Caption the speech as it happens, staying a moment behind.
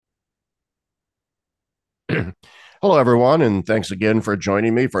Hello, everyone, and thanks again for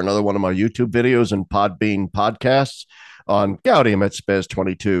joining me for another one of my YouTube videos and Podbean podcasts on Gaudium at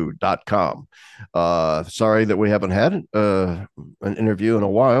spez22.com. Sorry that we haven't had an interview in a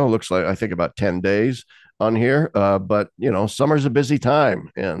while. Looks like I think about 10 days on here, but summer's a busy time,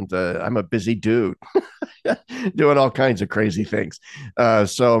 and I'm a busy dude doing all kinds of crazy things.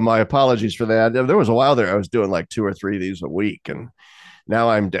 So my apologies for that. There was a while there I was doing like two or three of these a week, and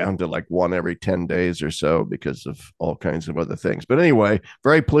now I'm down to like one every 10 days or so because of all kinds of other things. But anyway,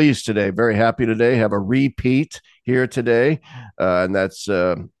 very pleased today, very happy today. Have a repeat here today, and that's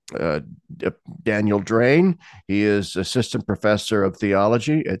uh, Daniel Drain. He is assistant professor of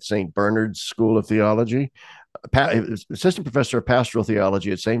theology at St. Bernard's School of Theology, assistant professor of pastoral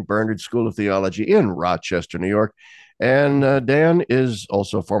theology at St. Bernard's School of Theology in Rochester, New York. And Dan is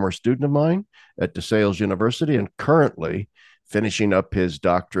also a former student of mine at DeSales University and currently finishing up his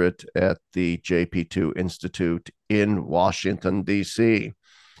doctorate at the JP2 Institute in Washington, D.C.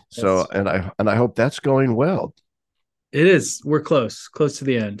 So, Yes, and I hope that's going well. it is. We're close to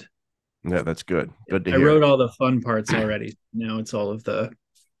the end. Yeah, that's good. Good to I hear. wrote all the fun parts already. Now it's all of the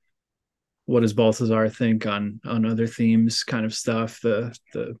what does Balthazar think on other themes kind of stuff, the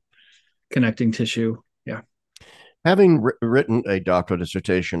connecting tissue. Yeah. Having written a doctoral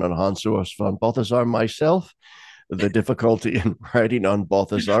dissertation on Hans Urs von Balthasar myself, the difficulty in writing on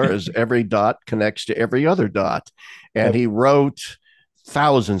Balthasar is every dot connects to every other dot. And Yep. he wrote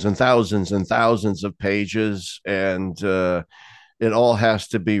thousands and thousands and thousands of pages, and it all has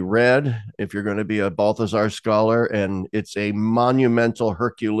to be read if you're going to be a Balthasar scholar. And it's a monumental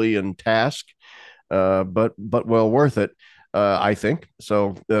Herculean task, but well worth it. I think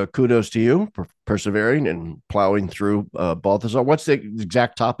so. Kudos to you for persevering and plowing through Balthasar. What's the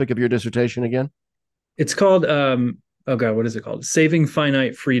exact topic of your dissertation again? It's called oh god, what is it called? Saving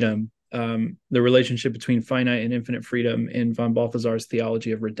Finite Freedom. The relationship between finite and infinite freedom in von Balthasar's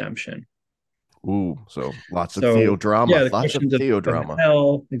theology of redemption. Ooh, so lots of So yeah, theodrama, the lots of questions of theodrama.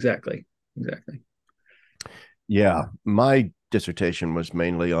 hell. Exactly. Exactly. Yeah, my dissertation was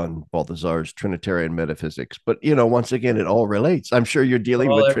mainly on Balthasar's Trinitarian metaphysics, but once again, it all relates. I'm sure you're dealing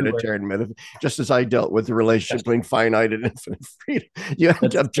All with everywhere. Trinitarian metaphysics, just as I dealt with the relationship Yes. between finite and infinite freedom. You end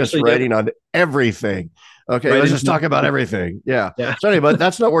That's up just actually, yep, writing on everything. Okay, right let's in. just talk about everything. Yeah. Yeah. So anyway, but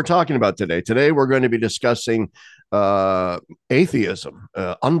that's not what we're talking about today. Today we're going to be discussing uh, atheism,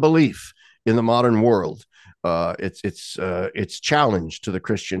 unbelief in the modern world. It's challenge to the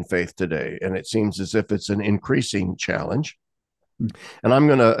Christian faith today, and it seems as if it's an increasing challenge. And I'm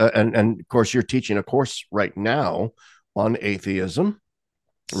gonna and of course you're teaching a course right now on atheism,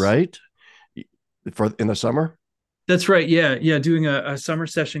 right? For in the summer. That's right. Yeah. Yeah. Doing a summer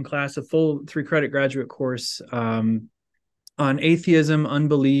session class, a full 3 credit graduate course on atheism,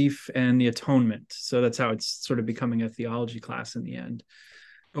 unbelief, and the atonement. So that's how it's sort of becoming a theology class in the end.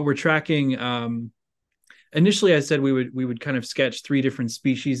 But we're tracking. Initially, I said we would kind of sketch 3 different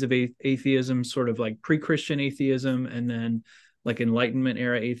species of atheism, sort of like pre-Christian atheism, and then like Enlightenment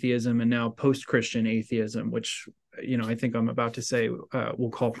era atheism, and now post-Christian atheism, which I think I'm about to say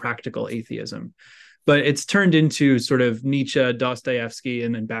we'll call practical atheism. But it's turned into sort of Nietzsche, Dostoevsky,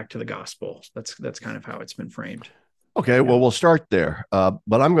 and then back to the gospel. That's kind of how it's been framed. Okay, Yeah. well we'll start there,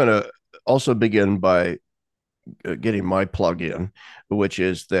 but I'm going to also begin by getting my plug in, which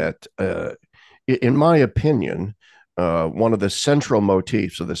is that in my opinion, one of the central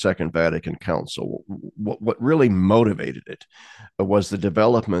motifs of the Second Vatican Council, what really motivated it, was the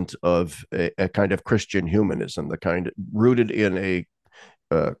development of a kind of Christian humanism, the kind rooted in a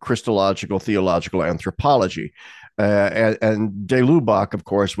Christological theological anthropology. And de Lubac, of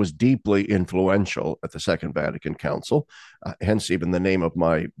course, was deeply influential at the Second Vatican Council, hence even the name of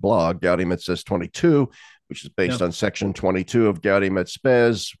my blog, Gaudium et Spes 22, which is Yeah. based on section 22 of Gaudium et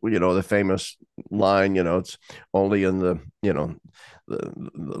Spes, the famous line, it's only in the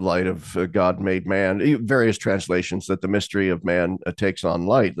light of God made man, various translations that the mystery of man takes on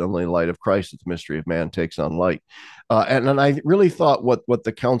light, only the light of Christ that the mystery of man takes on light. And I really thought what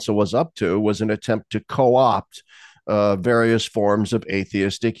the council was up to was an attempt to co-opt various forms of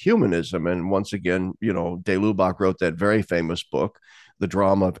atheistic humanism. And once again, de Lubac wrote that very famous book, The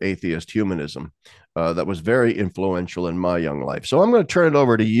Drama of Atheist Humanism, that was very influential in my young life. So I'm going to turn it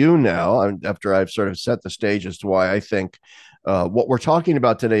over to you now, after I've sort of set the stage as to why I think what we're talking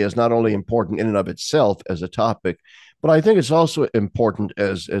about today is not only important in and of itself as a topic, but I think it's also important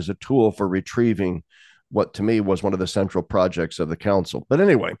as a tool for retrieving what to me was one of the central projects of the council. But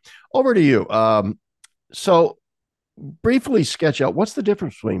anyway, over to you. So briefly sketch out what's the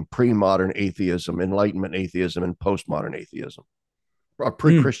difference between pre-modern atheism, Enlightenment atheism, and postmodern atheism, or Mm,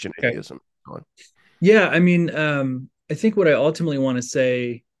 pre-Christian okay. atheism. Yeah, I mean, I think what I ultimately want to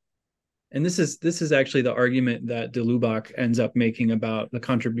say, and this is actually the argument that de Lubac ends up making about the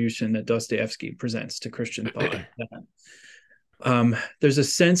contribution that Dostoevsky presents to Christian thought. There's a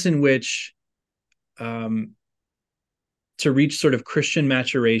sense in which um, to reach sort of Christian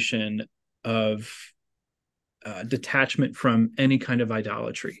maturation of detachment from any kind of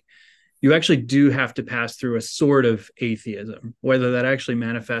idolatry, you actually do have to pass through a sort of atheism, whether that actually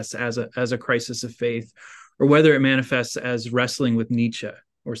manifests as a crisis of faith, or whether it manifests as wrestling with Nietzsche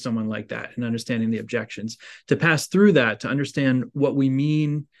or someone like that and understanding the objections. To pass through that, to understand what we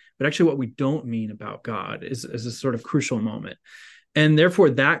mean, but actually what we don't mean about God is a sort of crucial moment. And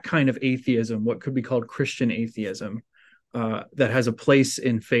therefore, that kind of atheism, what could be called Christian atheism, that has a place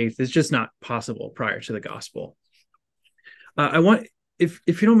in faith, is just not possible prior to the gospel. I want, if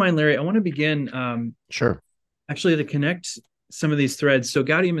you don't mind, Larry, I want to begin Sure. actually to connect some of these threads. So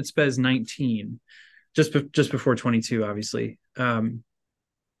Gaudium et Spes 19, just before 22, obviously,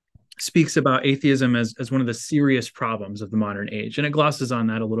 speaks about atheism as one of the serious problems of the modern age, and it glosses on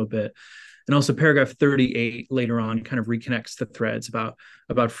that a little bit. And also paragraph 38 later on kind of reconnects the threads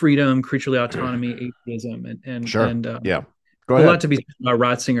about freedom, creaturely autonomy, atheism, Sure. Yeah. Go a lot ahead. to be said about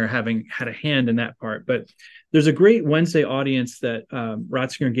Ratzinger having had a hand in that part. But there's a great Wednesday audience that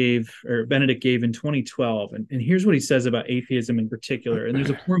Ratzinger gave, or Benedict gave, in 2012. And here's what he says about atheism in particular. And there's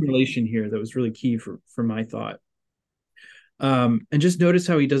a formulation here that was really key for my thought. And just notice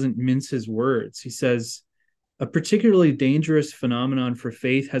how he doesn't mince his words. He says, a particularly dangerous phenomenon for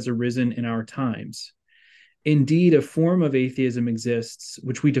faith has arisen in our times. Indeed, a form of atheism exists,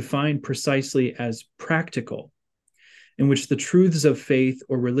 which we define precisely as practical, in which the truths of faith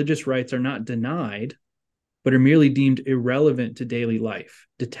or religious rights are not denied, but are merely deemed irrelevant to daily life,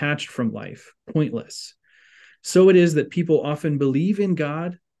 detached from life, pointless. So it is that people often believe in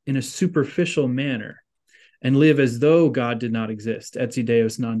God in a superficial manner and live as though God did not exist, etsi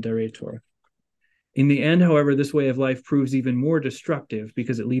Deus non daretur. In the end, however, this way of life proves even more destructive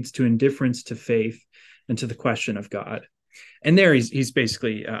because it leads to indifference to faith and to the question of God. And there he's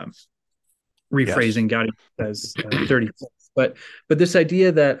basically Yes. rephrasing Gaudium as 36. But this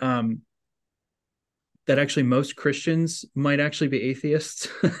idea that that actually most Christians might actually be atheists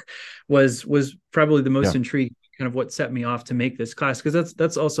was probably the most Yeah. intriguing, kind of what set me off to make this class, because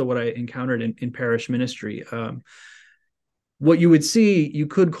that's also what I encountered in parish ministry. What you would see, you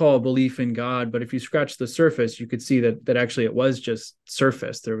could call belief in God, but if you scratch the surface, you could see that actually it was just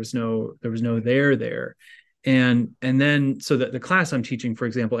surface. There was no there. And then so that the class I'm teaching, for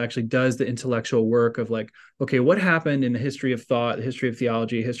example, actually does the intellectual work of like, okay, what happened in the history of thought, the history of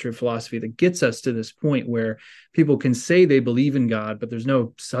theology, history of philosophy that gets us to this point where people can say they believe in God, but there's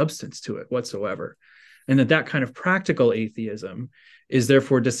no substance to it whatsoever. And that kind of practical atheism is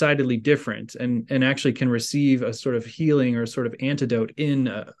therefore decidedly different, and actually can receive a sort of healing or sort of antidote in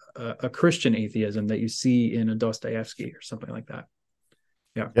a Christian atheism that you see in a Dostoevsky or something like that.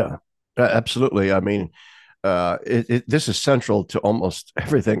 Yeah. Yeah. Absolutely. I mean, this is central to almost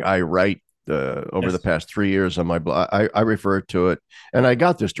everything I write over the Yes. past 3 years on my blog. I refer to it, and I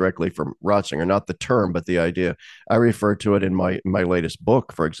got this directly from Ratzinger, not the term, but the idea. I refer to it in my latest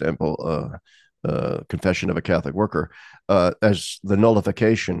book, for example, Confession of a Catholic Worker, as the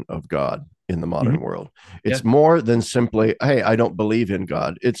nullification of God in the modern Mm-hmm. world. Yeah. It's more than simply, hey, I don't believe in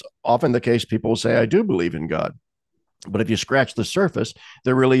God. It's often the case people will say, I do believe in God. But if you scratch the surface,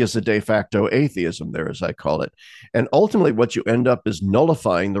 there really is a de facto atheism there, as I call it. And ultimately, what you end up is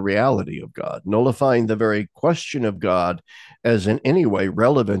nullifying the reality of God, nullifying the very question of God as in any way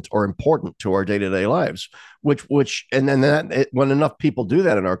relevant or important to our day to day lives. And then when enough people do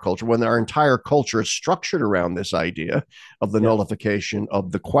that in our culture, when our entire culture is structured around this idea of the Yeah. nullification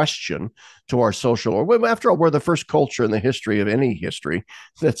of the question to our social, or after all, we're the first culture in the history of any history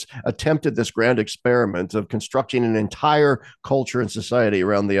that's attempted this grand experiment of constructing an entire culture and society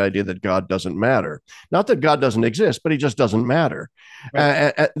around the idea that God doesn't matter. Not that God doesn't exist, but he just doesn't matter.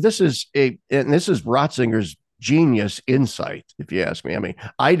 Right. This is Ratzinger's genius insight, if you ask me. I mean,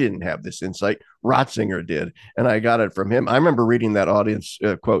 I didn't have this insight. Ratzinger did, and I got it from him. I remember reading that audience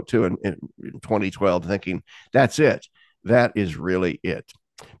quote too in 2012, thinking, that's it. That is really it.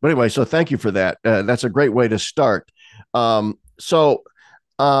 But anyway, so thank you for that. That's a great way to start. So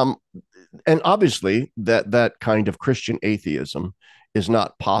um, and obviously that kind of Christian atheism is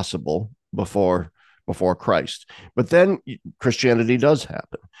not possible before Christ. But then Christianity does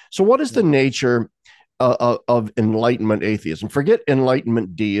happen. So what is the nature of Enlightenment atheism? Forget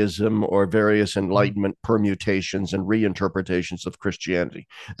Enlightenment deism or various Enlightenment permutations and reinterpretations of Christianity.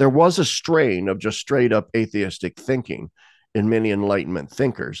 There was a strain of just straight up atheistic thinking in many Enlightenment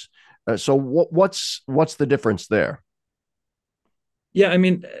thinkers. So what's the difference there? Yeah, I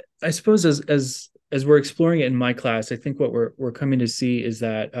mean, I suppose as we're exploring it in my class, I think what we're coming to see is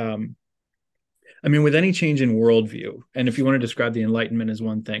that I mean, with any change in worldview, and if you want to describe the Enlightenment as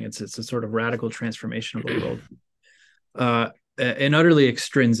one thing, it's a sort of radical transformation of a world, an utterly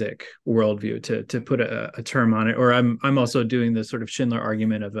extrinsic worldview, to put a term on it. Or I'm also doing the sort of Schindler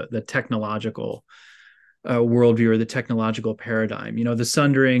argument of the technological worldview, or the technological paradigm. You know, the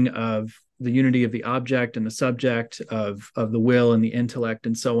sundering of the unity of the object and the subject, of the will and the intellect,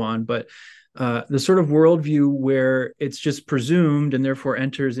 and so on. But the sort of worldview where it's just presumed and therefore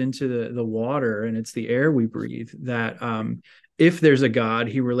enters into the water, and it's the air we breathe, that if there's a God,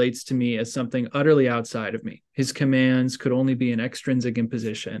 he relates to me as something utterly outside of me. His commands could only be an extrinsic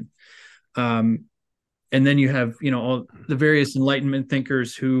imposition. And then you have, you know, all the various Enlightenment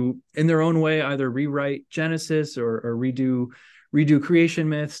thinkers who, in their own way, either rewrite Genesis or redo creation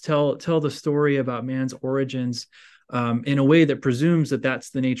myths, tell the story about man's origins in a way that presumes that that's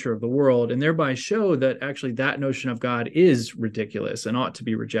the nature of the world, and thereby show that actually that notion of God is ridiculous and ought to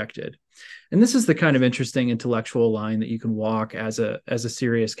be rejected. And this is the kind of interesting intellectual line that you can walk as a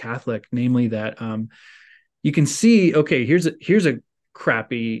serious Catholic, namely that you can see, okay, here's a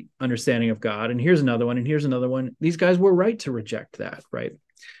crappy understanding of God, and here's another one, and here's another one. These guys were right to reject that, right?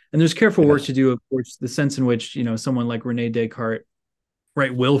 And there's careful work to do, of course, the sense in which, you know, someone like Rene Descartes,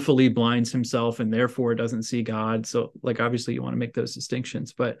 right, willfully blinds himself and therefore doesn't see God. So, like, obviously you want to make those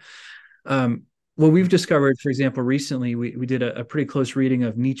distinctions. But what we've discovered, for example, recently, we did a pretty close reading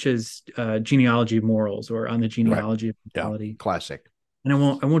of Nietzsche's Genealogy of Morals, or On the Genealogy of Morality. Yeah, classic. And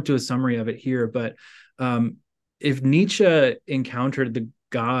I won't do a summary of it here, but if Nietzsche encountered the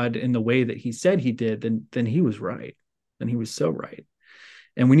God in the way that he said he did, then he was right. Then he was so right.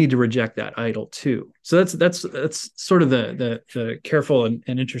 And we need to reject that idol too. So that's sort of the careful and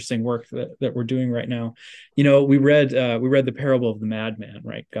interesting work that we're doing right now. You know, we read the parable of the madman,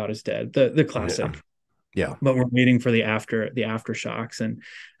 right? God is dead, the classic. Yeah. But we're waiting for the aftershocks, and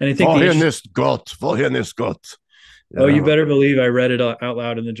I think wohin ist Gott? Wohin ist Gott? Oh, you better believe I read it out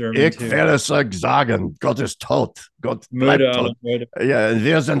loud in the German Ich too. werde es sagen, Gott ist tot. Gott bleibt tot. Yeah,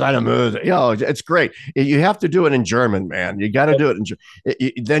 wir sind eine Möde. Yeah, it's great. You have to do it in German, man. You got to do it in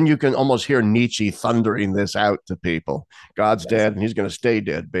German. Then you can almost hear Nietzsche thundering this out to people. God's dead, and he's going to stay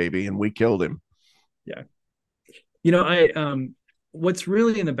dead, baby, and we killed him. Yeah. You know, what's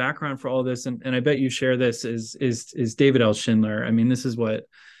really in the background for all this, and I bet you share this, is David L. Schindler. I mean, this is what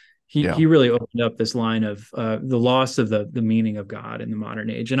he really opened up this line of the loss of the meaning of God in the modern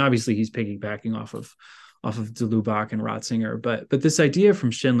age. And obviously he's piggybacking off of de Lubac and Ratzinger, but this idea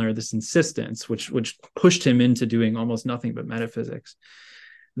from Schindler, this insistence, which pushed him into doing almost nothing but metaphysics,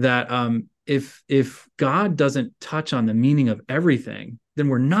 that if God doesn't touch on the meaning of everything, then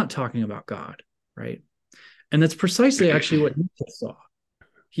we're not talking about God, right? And that's precisely actually what Nietzsche saw.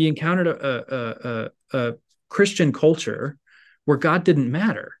 He encountered a Christian culture where God didn't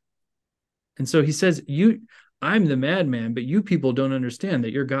matter. And so he says, I'm the madman, but you people don't understand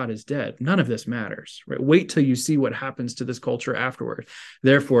that your God is dead. None of this matters, right? Wait till you see what happens to this culture afterward.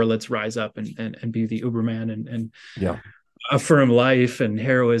 Therefore, let's rise up and be the Uberman and affirm life and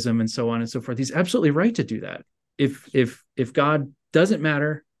heroism and so on and so forth. He's absolutely right to do that. If God doesn't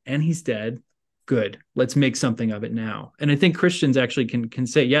matter and he's dead, good. Let's make something of it now. And I think Christians actually can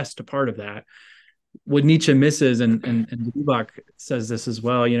say yes to part of that. What Nietzsche misses, and Lubac says this as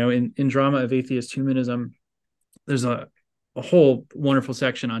well, you know, in Drama of Atheist Humanism, there's a whole wonderful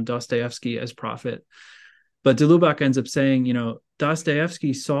section on Dostoevsky as prophet. But de Lubac ends up saying, you know,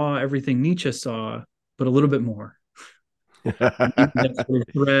 Dostoevsky saw everything Nietzsche saw, but a little bit more. That sort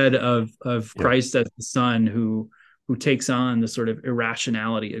of thread of Christ as the son who takes on the sort of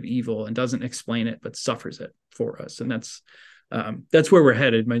irrationality of evil and doesn't explain it, but suffers it for us. And that's where we're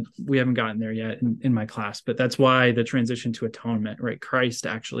headed. We haven't gotten there yet in my class, but that's why the transition to atonement, right? Christ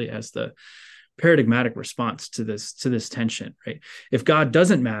actually as the paradigmatic response to this tension, right? If God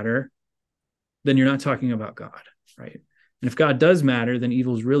doesn't matter, then you're not talking about God, right? And if God does matter, then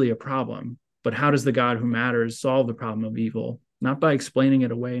evil is really a problem. But how does the God who matters solve the problem of evil? Not by explaining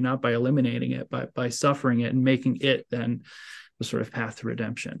it away, not by eliminating it, but by suffering it and making it then the sort of path to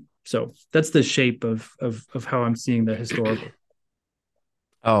redemption. So that's the shape of how I'm seeing the historical.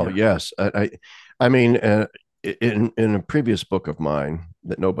 Oh, yes. I mean, in a previous book of mine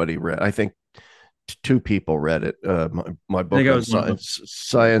that nobody read, I think two people read it. My book on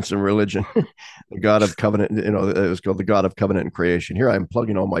science and religion, the God of Covenant. You know, it was called The God of Covenant and Creation. Here I'm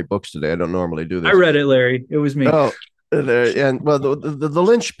plugging all my books today. I don't normally do this. I read it, Larry. It was me. Oh, and well, the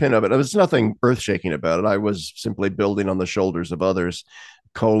linchpin of it, there was nothing earth shaking about it. I was simply building on the shoulders of others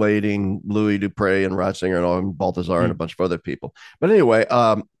collating Louis Dupre and Ratzinger and, all, and Balthazar and a Mm. bunch of other people. But anyway,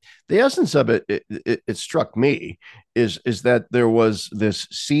 the essence of it struck me is that there was this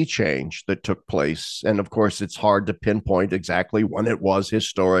sea change that took place, and of course, it's hard to pinpoint exactly when it was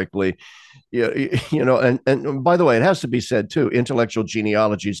historically. And by the way, it has to be said too, intellectual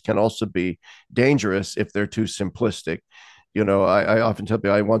genealogies can also be dangerous if they're too simplistic. I often tell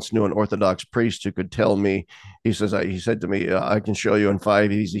people, I once knew an Orthodox priest who could tell me, he said to me, I can show you in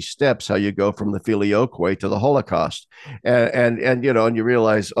 5 easy steps how you go from the filioque to the Holocaust. And you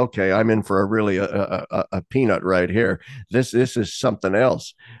realize, okay, I'm in for a peanut right here. This is something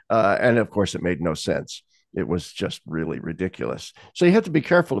else. And of course, it made no sense. It was just really ridiculous. So you have to be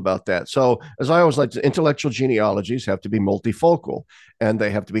careful about that. So, as I always like to, intellectual genealogies have to be multifocal, and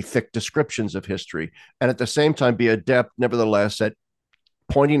they have to be thick descriptions of history, and at the same time be adept, nevertheless, at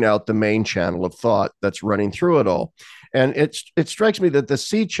pointing out the main channel of thought that's running through it all. And it strikes me that the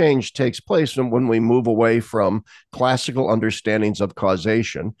sea change takes place when we move away from classical understandings of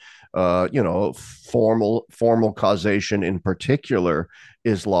causation. Formal causation in particular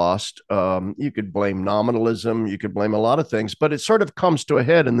is lost. You could blame nominalism, you could blame a lot of things, but it sort of comes to a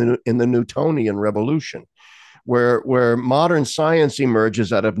head in the Newtonian revolution, where modern science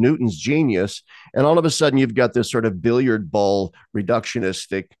emerges out of Newton's genius, and all of a sudden you've got this sort of billiard ball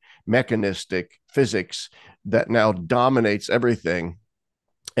reductionistic mechanistic physics that now dominates everything.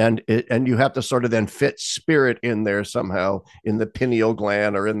 And you have to sort of then fit spirit in there somehow, in the pineal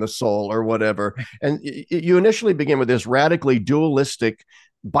gland or in the soul or whatever. And you initially begin with this radically dualistic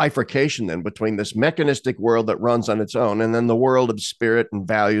bifurcation then between this mechanistic world that runs on its own and then the world of spirit and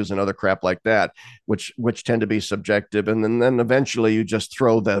values and other crap like that, which tend to be subjective. And then eventually you just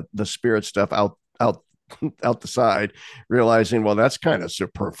throw the spirit stuff out the side, realizing, well, that's kind of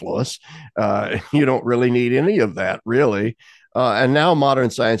superfluous. You don't really need any of that, really. And now modern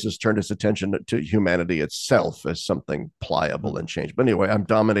science has turned its attention to humanity itself as something pliable and changed. But anyway, I'm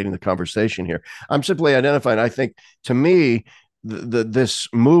dominating the conversation here. I'm simply identifying, I think, to me, this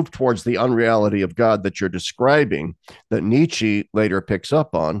move towards the unreality of God that you're describing, that Nietzsche later picks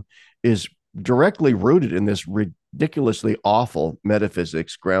up on, is directly rooted in this ridiculously awful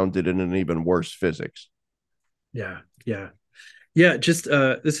metaphysics grounded in an even worse physics. Yeah. Just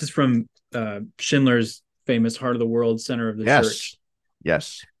this is from Schindler's famous Heart of the World, Center of the Church.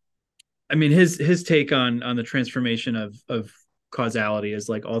 Yes. I mean, his take on the transformation of causality is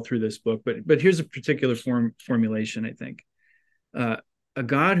like all through this book, but here's a particular formulation, I think. A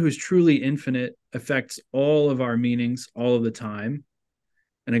God who's truly infinite affects all of our meanings all of the time.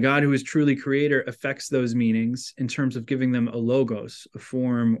 And a God who is truly creator affects those meanings in terms of giving them a logos, a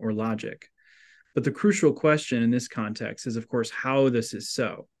form, or logic. But the crucial question in this context is, of course, how this is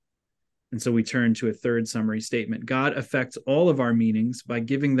so. And so we turn to a third summary statement. God affects all of our meanings by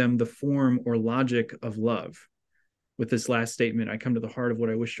giving them the form or logic of love. With this last statement, I come to the heart of what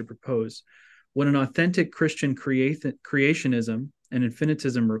I wish to propose. What an authentic Christian creationism and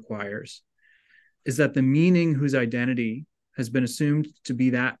infinitism requires is that the meaning whose identity has been assumed to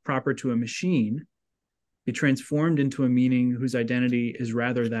be that proper to a machine be transformed into a meaning whose identity is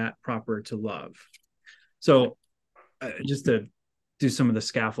rather that proper to love. So just to do some of the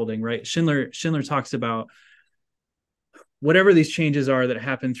scaffolding, right? Schindler talks about whatever these changes are that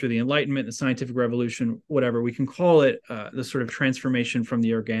happen through the Enlightenment, the scientific revolution, whatever, we can call it the sort of transformation from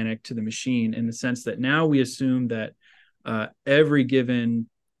the organic to the machine, in the sense that now we assume that every given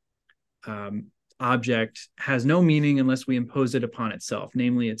object has no meaning unless we impose it upon itself.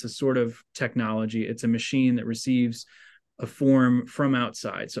 Namely, it's a sort of technology. It's a machine that receives a form from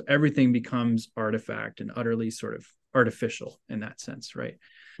outside. So everything becomes artifact and utterly sort of artificial in that sense, right?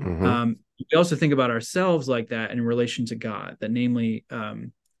 Mm-hmm. We also think about ourselves like that in relation to God, that namely,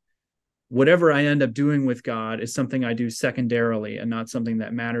 whatever I end up doing with God is something I do secondarily and not something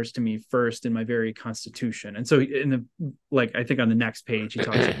that matters to me first in my very constitution. And so I think on the next page, he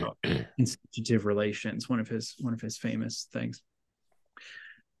talks about institutive relations, one of his famous things.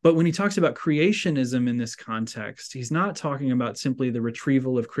 But when he talks about creationism in this context, he's not talking about simply the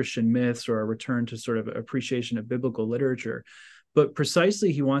retrieval of Christian myths or a return to sort of appreciation of biblical literature, but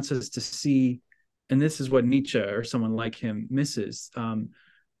precisely he wants us to see, and this is what Nietzsche or someone like him misses,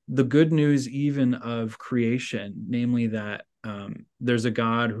 the good news even of creation, namely that there's a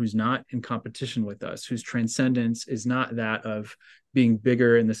God who's not in competition with us, whose transcendence is not that of being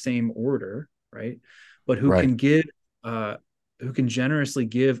bigger in the same order, right? But who Right. can give, who can generously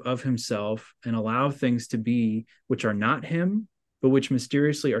give of himself and allow things to be which are not him, but which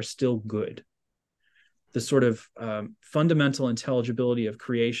mysteriously are still good. the sort of fundamental intelligibility of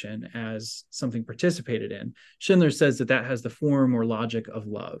creation as something participated in. Schindler says that that has the form or logic of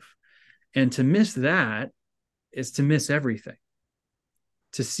love. And to miss that is to miss everything.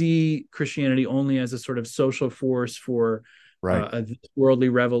 To see Christianity only as a sort of social force for Right. a worldly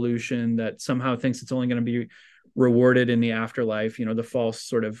revolution that somehow thinks it's only going to be rewarded in the afterlife, the false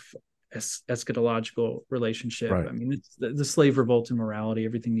sort of eschatological relationship. Right. I mean, it's the slave revolt and morality,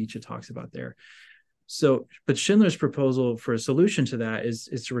 everything Nietzsche talks about there. So, but Schindler's proposal for a solution to that is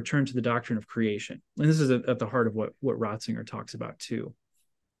to return to the doctrine of creation. And this is at the heart of what Ratzinger talks about too.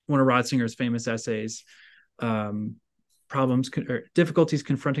 One of Ratzinger's famous essays, problems or difficulties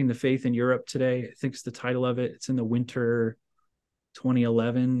confronting the faith in Europe today, I think is the title of it. It's in the winter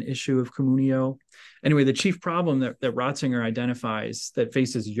 2011 issue of Communio. Anyway, the chief problem that Ratzinger identifies that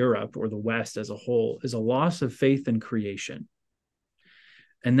faces Europe or the West as a whole is a loss of faith in creation.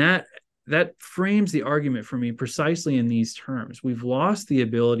 And that frames the argument for me precisely in these terms. We've lost the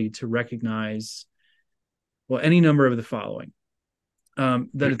ability to recognize, well, any number of the following: that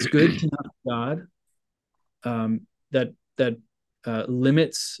it's good to not God, that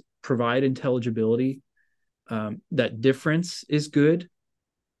limits provide intelligibility, that difference is good,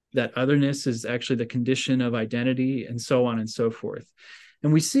 that otherness is actually the condition of identity, and so on and so forth.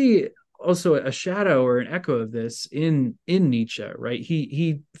 And we see also a shadow or an echo of this in Nietzsche, right?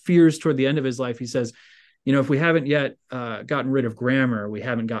 He fears toward the end of his life, he says, if we haven't yet gotten rid of grammar, we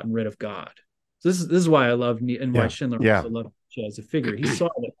haven't gotten rid of God. So this is why I love and why Schindler also loved Nietzsche as a figure. He saw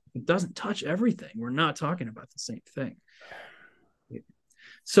that it doesn't touch everything. We're not talking about the same thing.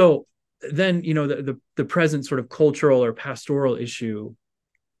 So then, the present sort of cultural or pastoral issue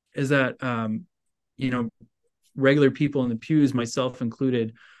is that, regular people in the pews, myself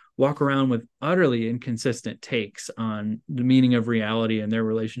included, walk around with utterly inconsistent takes on the meaning of reality and their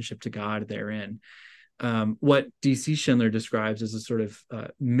relationship to God therein. What D.C. Schindler describes as a sort of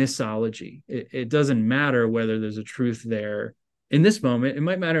misology. It doesn't matter whether there's a truth there in this moment. It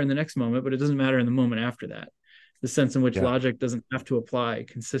might matter in the next moment, but it doesn't matter in the moment after that. The sense in which logic doesn't have to apply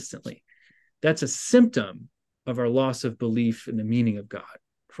consistently. That's a symptom of our loss of belief in the meaning of God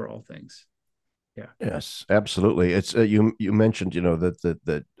for all things. Yeah. Yes, absolutely. It's you mentioned, that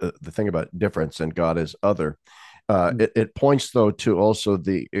the thing about difference and God is other. It points though to also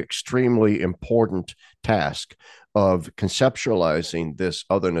the extremely important task of conceptualizing this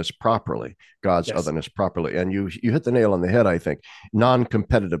otherness properly, God's otherness properly. And you hit the nail on the head, I think,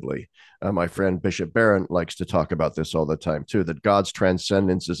 non-competitively. My friend Bishop Barron likes to talk about this all the time too, that God's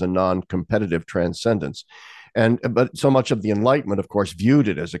transcendence is a non-competitive transcendence. But so much of the Enlightenment, of course, viewed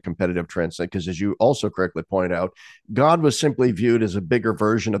it as a competitive transcendence, because as you also correctly point out, God was simply viewed as a bigger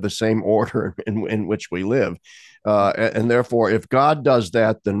version of the same order in which we live. And therefore, if God does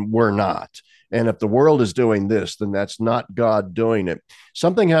that, then we're not. And if the world is doing this, then that's not God doing it.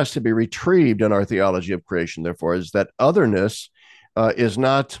 Something has to be retrieved in our theology of creation, therefore, is that otherness is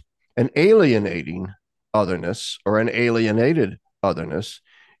not an alienating otherness or an alienated otherness.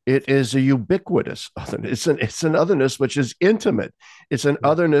 It is a ubiquitous otherness. It's an otherness which is intimate. It's an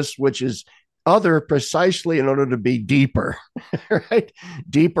otherness which is other precisely in order to be deeper, right?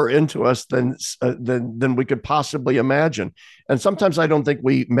 Deeper into us than we could possibly imagine. And sometimes I don't think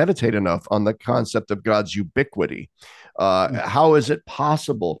we meditate enough on the concept of God's ubiquity. How is it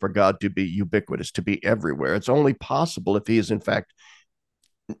possible for God to be ubiquitous, to be everywhere? It's only possible if he is in fact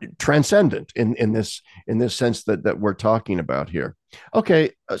transcendent in this sense that we're talking about here.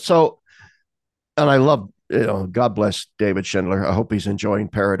 Okay, so, and I love, God bless David Schindler. I hope he's enjoying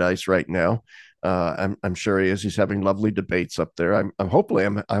paradise right now. I'm sure he is. He's having lovely debates up there. I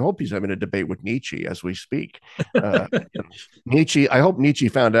hope he's having a debate with Nietzsche as we speak. Nietzsche. I hope Nietzsche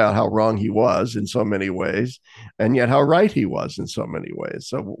found out how wrong he was in so many ways, and yet how right he was in so many ways.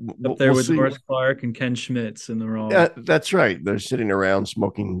 So up there with Horace Clarke and Ken Schmitz, and they're all. Yeah, that's right. They're sitting around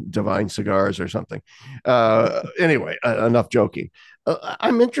smoking divine cigars or something. Anyway, enough joking.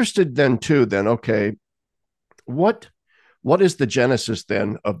 I'm interested then too. Then okay, what is the genesis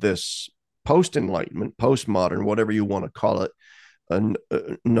then of this post-enlightenment, postmodern, whatever you want to call it,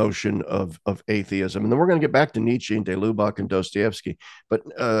 a notion of atheism? And then we're going to get back to Nietzsche and de Lubac and Dostoevsky. But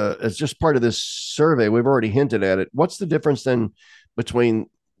as just part of this survey, we've already hinted at it. What's the difference then between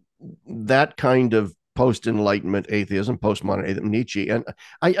that kind of post-enlightenment atheism, postmodern atheism, Nietzsche? And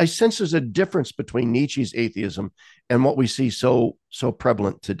I sense there's a difference between Nietzsche's atheism and what we see so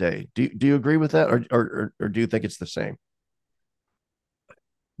prevalent today. Do you agree with that, or do you think it's the same?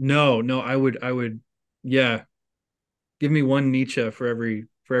 No, I would, yeah. Give me one Nietzsche for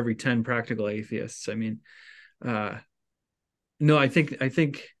every 10 practical atheists. I mean, no, I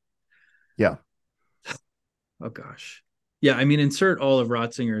think, yeah. Oh gosh. Yeah, I mean, insert all of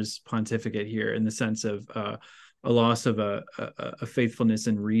Ratzinger's pontificate here in the sense of a loss of a faithfulness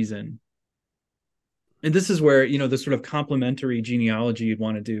in reason. And this is where, the sort of complementary genealogy you'd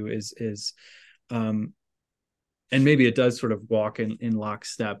want to do is um, and maybe it does sort of walk in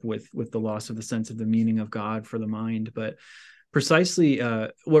lockstep with the loss of the sense of the meaning of God for the mind, but precisely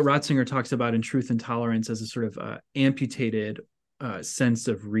what Ratzinger talks about in Truth and Tolerance as a sort of amputated sense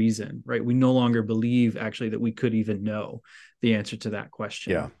of reason, right? We no longer believe actually that we could even know the answer to that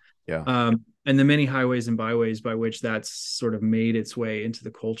question. Yeah. Yeah. And the many highways and byways by which that's sort of made its way into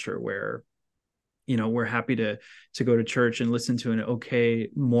the culture where, we're happy to go to church and listen to an okay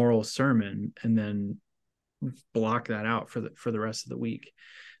moral sermon and then block that out for the rest of the week.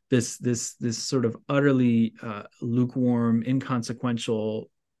 This sort of utterly lukewarm, inconsequential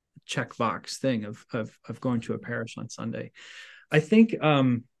checkbox thing of going to a parish on Sunday. I think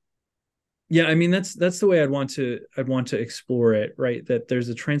yeah, I mean that's the way I'd want to explore it, right? That there's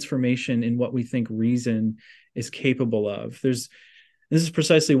a transformation in what we think reason is capable of. This is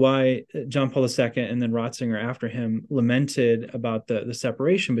precisely why John Paul II and then Ratzinger after him lamented about the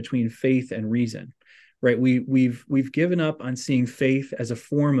separation between faith and reason, right? We've given up on seeing faith as a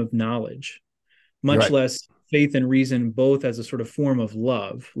form of knowledge, much Right. less faith and reason both as a sort of form of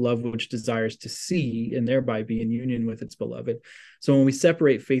love which desires to see and thereby be in union with its beloved. So when we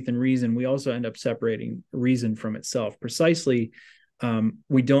separate faith and reason, we also end up separating reason from itself. Precisely,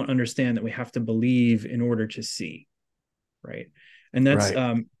 we don't understand that we have to believe in order to see, right? And that's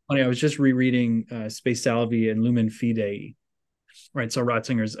Right. funny. I was just rereading Spe Salvi and Lumen Fidei, right? So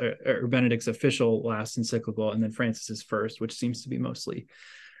Ratzinger's or Benedict's official last encyclical, and then Francis's first, which seems to be mostly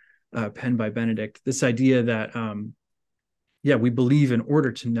penned by Benedict. This idea that we believe in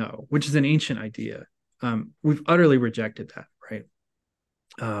order to know, which is an ancient idea. We've utterly rejected that, right?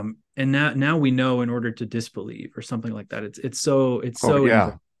 And now we know in order to disbelieve, or something like that. It's so Oh,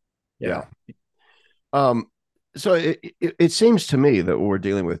 yeah. yeah. Yeah. Um, so it seems to me that what we're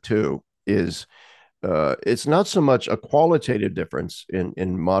dealing with too is it's not so much a qualitative difference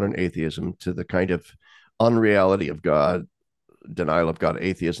in modern atheism to the kind of unreality of God, denial of God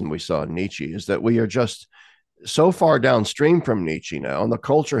atheism we saw in Nietzsche, is that we are just so far downstream from Nietzsche now, and the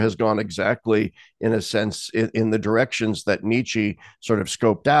culture has gone exactly, in a sense, in the directions that Nietzsche sort of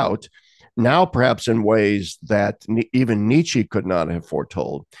scoped out, now perhaps in ways that even Nietzsche could not have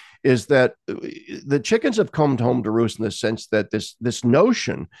foretold, is that the chickens have come home to roost in the sense that this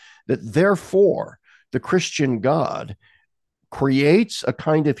notion that therefore the Christian God creates a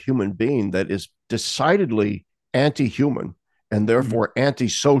kind of human being that is decidedly anti-human and therefore Mm-hmm.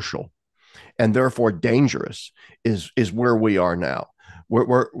 antisocial and therefore dangerous is where we are now.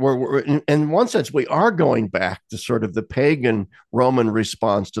 In one sense, we are going back to sort of the pagan Roman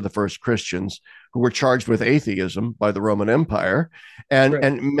response to the first Christians who were charged with atheism by the Roman Empire, Right.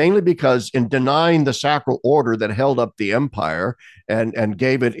 and mainly because in denying the sacral order that held up the empire and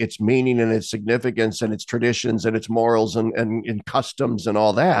gave it its meaning and its significance and its traditions and its morals and customs and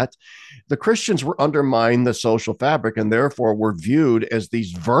all that, the Christians were undermining the social fabric and therefore were viewed as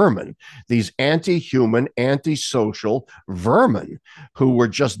these vermin, these anti-human, anti-social vermin who were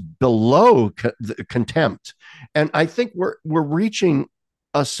just below contempt. And I think we're reaching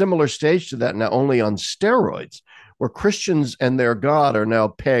a similar stage to that now, only on steroids, where Christians and their God are now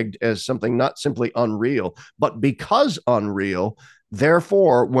pegged as something not simply unreal, but because unreal,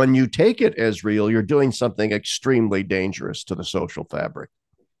 therefore, when you take it as real, you're doing something extremely dangerous to the social fabric.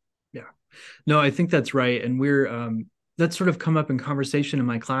 Yeah. No, I think that's right. And we're that's sort of come up in conversation in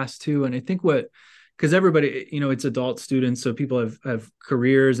my class too. And I think because everybody, it's adult students, so people have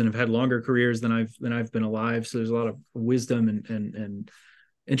careers and have had longer careers than I've been alive. So there's a lot of wisdom and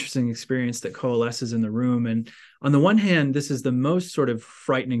interesting experience that coalesces in the room. And on the one hand, this is the most sort of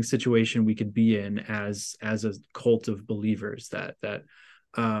frightening situation we could be in as a cult of believers, that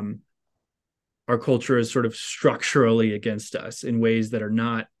our culture is sort of structurally against us in ways that are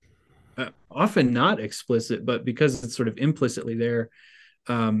not often not explicit, but because it's sort of implicitly there,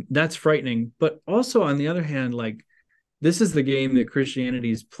 that's frightening. But also, on the other hand, like, this is the game that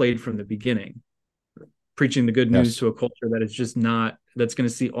Christianity's played from the beginning, preaching the good news Yes. to a culture that is just not, that's going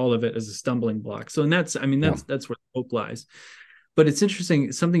to see all of it as a stumbling block. So, and that's, I mean, Yeah. that's where the hope lies. But it's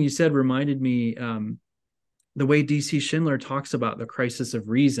interesting. Something you said reminded me, the way DC Schindler talks about the crisis of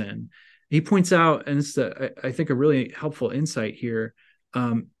reason. He points out, and it's I think a really helpful insight here.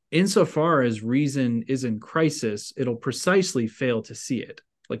 Insofar as reason is in crisis, it'll precisely fail to see it.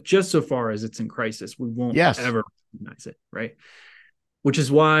 Like, just so far as it's in crisis, we won't Yes. ever recognize it, right? which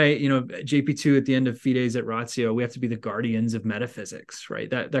is why, JP2 at the end of Fides et Ratio, we have to be the guardians of metaphysics, right?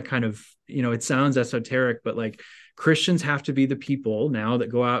 That kind of, it sounds esoteric, but like Christians have to be the people now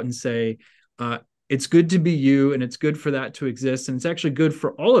that go out and say, it's good to be you, and it's good for that to exist, and it's actually good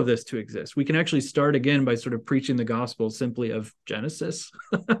for all of this to exist. We can actually start again by sort of preaching the gospel simply of Genesis.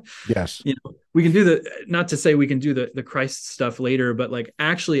 Yes. We can do not to say we can do the Christ stuff later, but like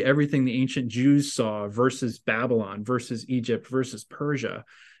actually everything the ancient Jews saw versus Babylon versus Egypt versus Persia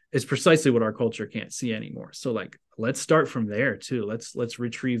is precisely what our culture can't see anymore. So like, let's start from there too. Let's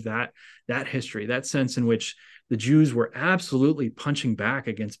retrieve that history, that sense in which the Jews were absolutely punching back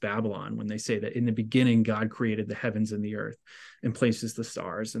against Babylon when they say that in the beginning God created the heavens and the earth and places the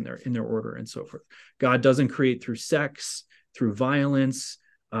stars in their order and so forth. God doesn't create through sex, through violence.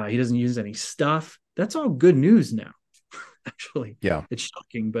 He doesn't use any stuff. That's all good news now. Actually, Yeah. it's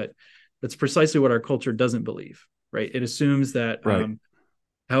shocking, but that's precisely what our culture doesn't believe, right? It assumes that Right.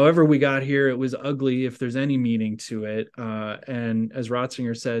 however we got here, it was ugly if there's any meaning to it. And as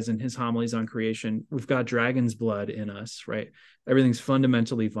Ratzinger says in his homilies on creation, we've got dragon's blood in us, right? Everything's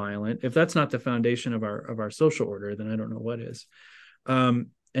fundamentally violent. If that's not the foundation of our social order, then I don't know what is. And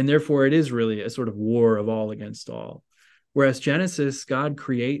therefore, it is really a sort of war of all against all. Whereas Genesis, God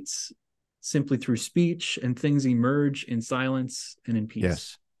creates simply through speech, and things emerge in silence and in peace.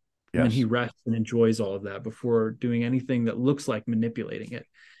 Yes. And then he rests and enjoys all of that before doing anything that looks like manipulating it.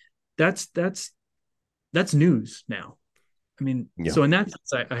 That's news now. I mean, so in that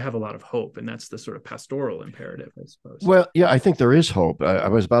sense, I have a lot of hope, and that's the sort of pastoral imperative, I suppose. Well, yeah, I think there is hope. I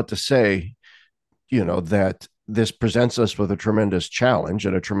was about to say, that this presents us with a tremendous challenge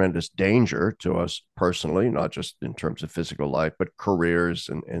and a tremendous danger to us personally, not just in terms of physical life, but careers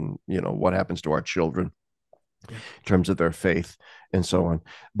and what happens to our children in terms of their faith and so on.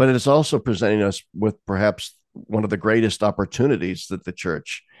 But it is also presenting us with perhaps one of the greatest opportunities that the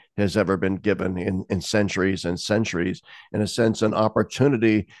church has ever been given in centuries and centuries, in a sense, an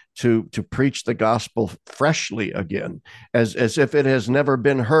opportunity to preach the gospel freshly again, as if it has never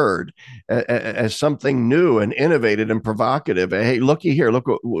been heard, as something new and innovative and provocative. Hey, looky here, look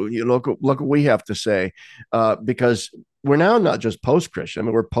what we have to say, because we're now not just post-Christian. I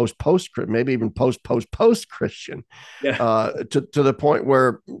mean, we're post-Christian, maybe even post-Christian, to the point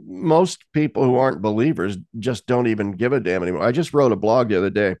where most people who aren't believers just don't even give a damn anymore. I just wrote a blog the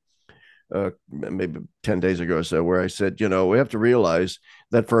other day, maybe 10 days ago or so, where I said, we have to realize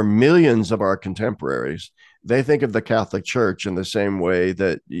that for millions of our contemporaries, they think of the Catholic Church in the same way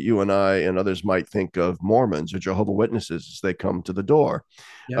that you and I and others might think of Mormons or Jehovah's Witnesses as they come to the door.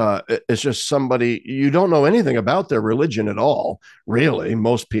 It's just somebody, you don't know anything about their religion at all, really.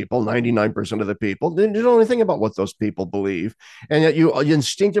 Most people, 99% of the people, they don't know anything about what those people believe. And yet you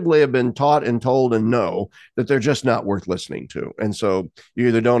instinctively have been taught and told and know that they're just not worth listening to. And so you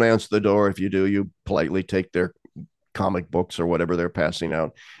either don't answer the door. If you do, you politely take their comic books or whatever they're passing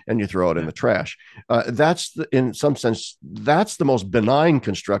out and you throw it in the trash. In some sense, that's the most benign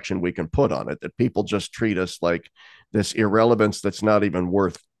construction we can put on it, that people just treat us like this irrelevance that's not even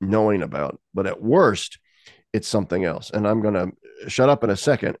worth knowing about. But at worst, it's something else. And I'm going to shut up in a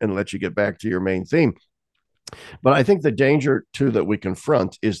second and let you get back to your main theme. But I think the danger, too, that we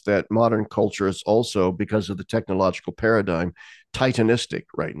confront is that modern culture is also, because of the technological paradigm, titanistic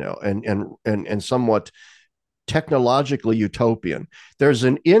right now and somewhat technologically utopian. There's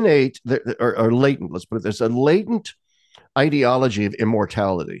an innate or latent, let's put it, there's a latent ideology of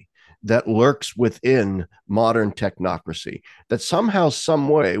immortality that lurks within modern technocracy, that somehow, some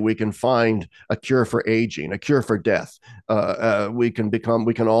way, we can find a cure for aging, a cure for death. We can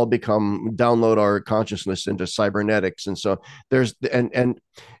all download our consciousness into cybernetics. And so there's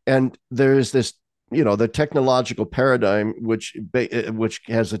this, the technological paradigm, which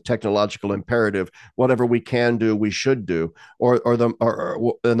has a technological imperative. Whatever we can do, we should do. Or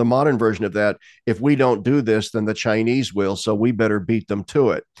the modern version of that, if we don't do this, then the Chinese will, so we better beat them to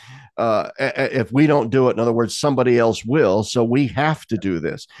it. If we don't do it, in other words, somebody else will, so we have to do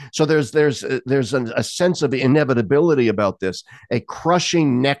this. So there's a sense of inevitability about this, a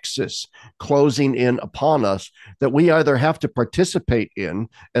crushing nexus closing in upon us that we either have to participate in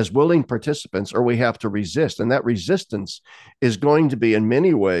as willing participants, or we have to resist. And that resistance is going to be, in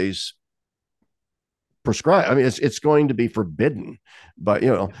many ways, prescribed. I mean, it's going to be forbidden. But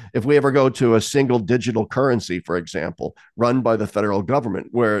if we ever go to a single digital currency, for example, run by the federal government,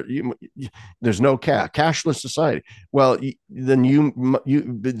 where there's no cashless society, well, then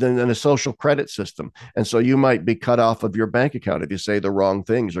then a social credit system, and so you might be cut off of your bank account if you say the wrong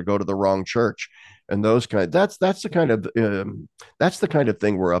things or go to the wrong church, and those kind. That's the kind of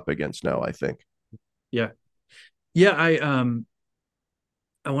thing we're up against now, I think. Yeah. I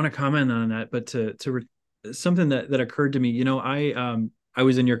I want to comment on that, but something that occurred to me, I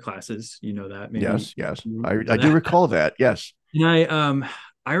was in your classes, you know that, maybe Yes, yes. you know I do that. recall that. Yes. And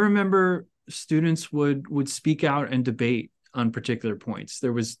I remember students would speak out and debate on particular points.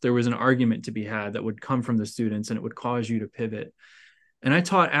 There was an argument to be had that would come from the students, and it would cause you to pivot. And I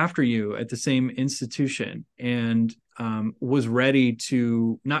taught after you at the same institution, and was ready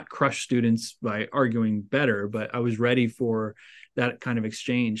to not crush students by arguing better, but I was ready for that kind of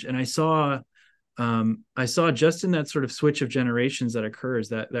exchange. And I saw just in that sort of switch of generations that occurs,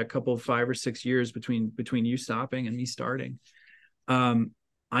 that couple of 5 or 6 years between you stopping and me starting, um,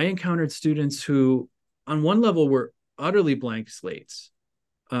 I encountered students who, on one level, were utterly blank slates,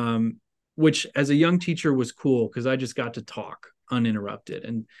 um, which as a young teacher was cool because I just got to talk uninterrupted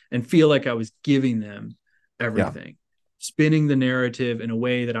and feel like I was giving them Yeah. everything, spinning the narrative in a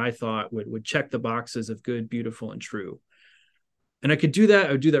way that I thought would check the boxes of good, beautiful, and true. And I could do that.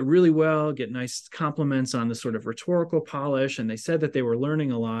 I would do that really well, get nice compliments on the sort of rhetorical polish. And they said that they were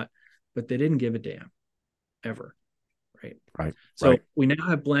learning a lot, but they didn't give a damn ever. Right. Right. So Right. we now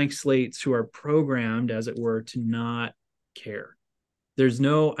have blank slates who are programmed, as it were, to not care. There's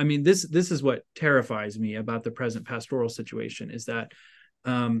no, I mean, this is what terrifies me about the present pastoral situation, is that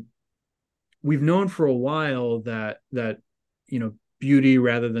um, we've known for a while that beauty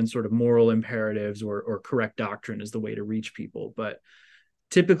rather than sort of moral imperatives or correct doctrine is the way to reach people. But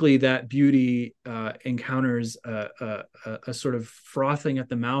typically that beauty encounters a sort of frothing at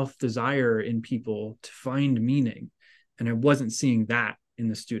the mouth desire in people to find meaning. And I wasn't seeing that in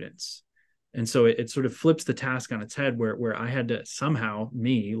the students. And so it sort of flips the task on its head, where I had to somehow,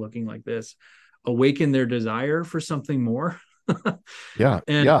 me looking like this, awaken their desire for something more. Yeah.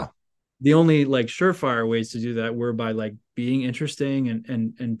 And Yeah. the only like surefire ways to do that were by like being interesting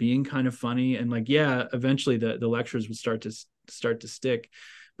and being kind of funny, and like, yeah, eventually the lectures would start to stick.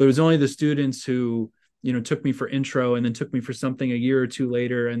 But it was only the students who took me for intro and then took me for something a year or two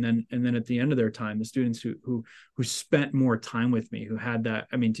later, and then at the end of their time, the students who spent more time with me, who had that,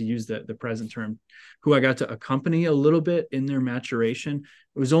 I mean, to use the present term, who I got to accompany a little bit in their maturation.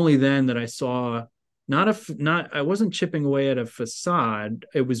 It was only then that I saw, not I wasn't chipping away at a facade.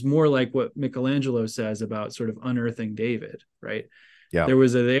 It was more like what Michelangelo says about sort of unearthing David, right? Yeah. There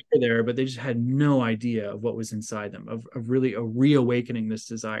was a there, but they just had no idea of what was inside them, of really a reawakening this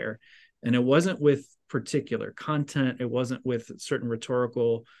desire. And it wasn't with particular content, it wasn't with certain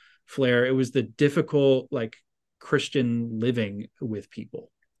rhetorical flair. It was the difficult, like, Christian living with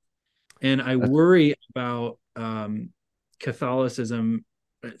people. And I That's, worry about Catholicism,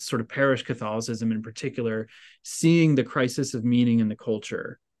 sort of parish Catholicism in particular, seeing the crisis of meaning in the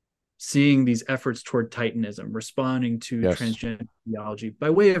culture, seeing these efforts toward Titanism, responding to yes. transgender theology by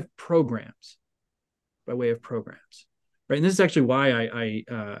way of programs, right? And this is actually why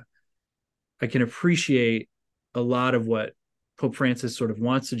I can appreciate a lot of what Pope Francis sort of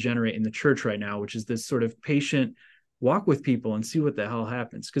wants to generate in the church right now, which is this sort of patient walk with people and see what the hell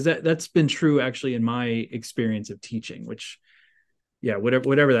happens. Because that's been true actually in my experience of teaching, which, yeah,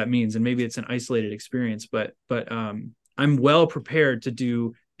 whatever that means, and maybe it's an isolated experience, but I'm well prepared to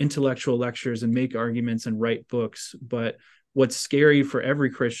do intellectual lectures and make arguments and write books. But what's scary for every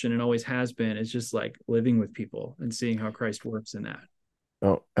Christian, and always has been, is just like living with people and seeing how Christ works in that.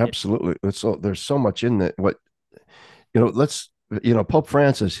 Oh, Yeah. absolutely. There's so much in that. Let's, Pope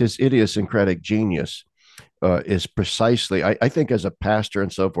Francis, his idiosyncratic genius is precisely, I think as a pastor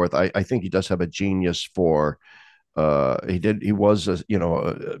and so forth, I think he does have a genius for, he was,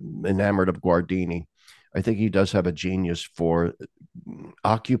 enamored of Guardini. I think he does have a genius for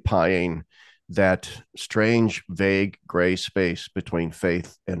occupying that strange, vague, gray space between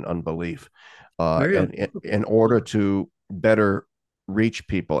faith and unbelief, Very and in order to better reach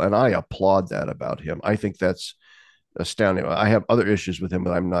people. And I applaud that about him. I think that's astounding. I have other issues with him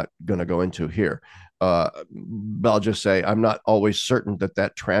that I'm not going to go into here. But I'll just say I'm not always certain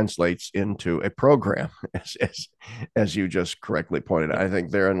that translates into a program, as you just correctly pointed out. I think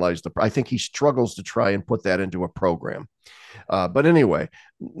therein lies I think he struggles to try and put that into a program. But anyway,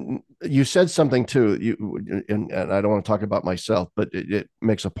 you said something too. And I don't want to talk about myself, but it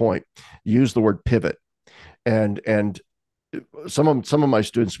makes a point. Use the word pivot, and some of my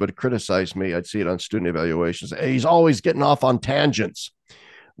students would criticize me. I'd see it on student evaluations. Hey, he's always getting off on tangents.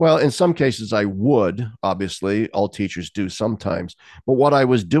 Well, in some cases, I would. Obviously, all teachers do sometimes. But what I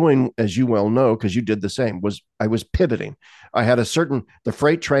was doing, as you well know, because you did the same, was I was pivoting. I had the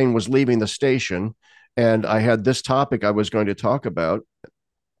freight train was leaving the station, and I had this topic I was going to talk about.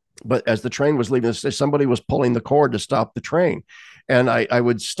 But as the train was leaving, somebody was pulling the cord to stop the train. And I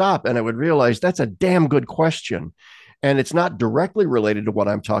would stop and I would realize that's a damn good question. And it's not directly related to what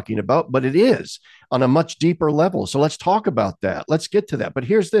I'm talking about, but it is on a much deeper level. So let's talk about that. Let's get to that. But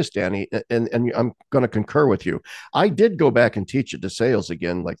here's this, Danny, and I'm going to concur with you. I did go back and teach at DeSales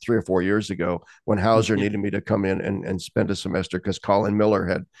again like 3 or 4 years ago when Hauser Yeah. needed me to come in and spend a semester because Colin Miller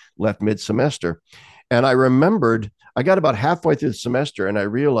had left mid-semester. And I remembered I got about halfway through the semester and I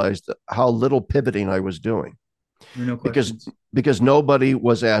realized how little pivoting I was doing No because questions. nobody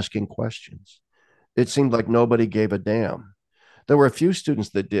was asking questions. It seemed like nobody gave a damn. There were a few students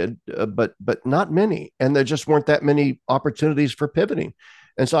that did, but not many, and there just weren't that many opportunities for pivoting.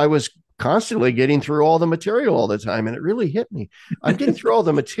 And so I was constantly getting through all the material all the time, and it really hit me. I'm getting through all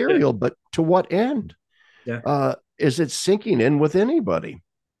the material, but to what end? Yeah. Is it sinking in with anybody?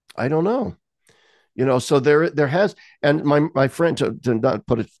 I don't know. So there has, and my friend, to not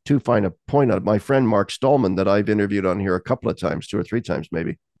put it too fine a point on it, my friend Mark Stallman that I've interviewed on here a couple of times, 2 or 3 times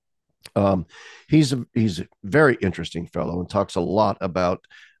maybe. Um, he's a very interesting fellow and talks a lot about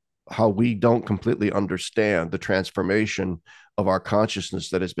how we don't completely understand the transformation of our consciousness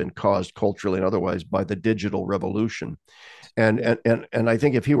that has been caused culturally and otherwise by the digital revolution. And Yeah. and I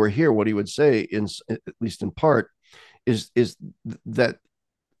think if he were here, what he would say, at least in part, is that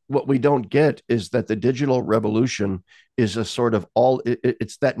what we don't get is that the digital revolution is a sort of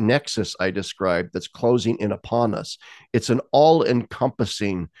it's that nexus I described that's closing in upon us. It's an all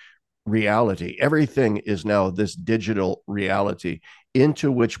encompassing reality. Everything is now this digital reality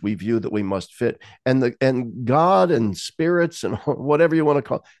into which we view that we must fit. And God and spirits and whatever you want to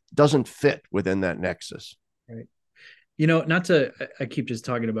call it doesn't fit within that nexus. Right. Not to, I keep just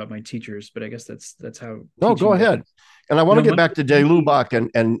talking about my teachers, but I guess that's how No, go teaching goes. ahead. And I want to get back Michael to De Hanke.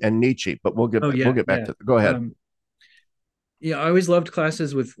 Lubac and Nietzsche, but Oh we'll yeah, get back yeah. to go ahead. Yeah, I always loved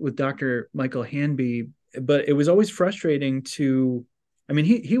classes with Dr. Michael Hanby, but it was always frustrating to, I mean,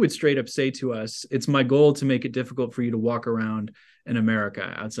 he would straight up say to us, "It's my goal to make it difficult for you to walk around in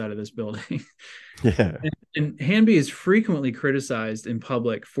America outside of this building." Yeah. And Hanby is frequently criticized in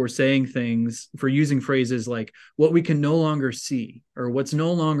public for saying things, for using phrases like "what we can no longer see" or "what's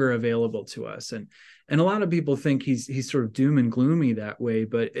no longer available to us," and a lot of people think he's sort of doom and gloomy that way,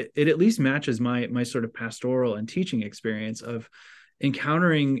 but it at least matches my sort of pastoral and teaching experience of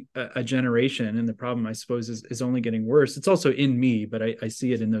encountering a generation. And the problem, I suppose, is only getting worse. It's also in me, but I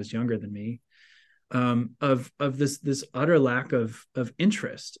see it in those younger than me, of this utter lack of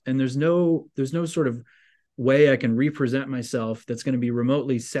interest. And there's no sort of way I can represent myself that's going to be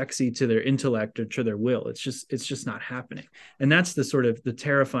remotely sexy to their intellect or to their will. It's just not happening. And that's the sort of the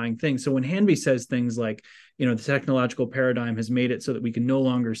terrifying thing. So when Hanby says things like, the technological paradigm has made it so that we can no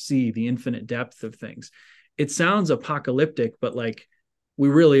longer see the infinite depth of things, it sounds apocalyptic, but like we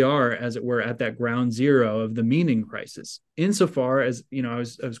really are, as it were, at that ground zero of the meaning crisis. Insofar as, I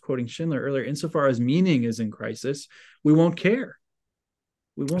was quoting Schindler earlier, insofar as meaning is in crisis, we won't care.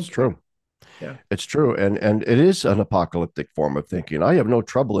 We It's won't care. true. Yeah. It's true. And it is an apocalyptic form of thinking. I have no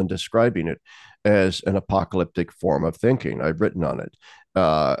trouble in describing it as an apocalyptic form of thinking. I've written on it.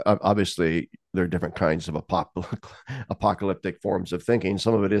 Obviously, there are different kinds of apocalyptic forms of thinking.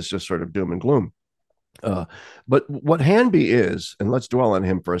 Some of it is just sort of doom and gloom. But what Hanby is, and let's dwell on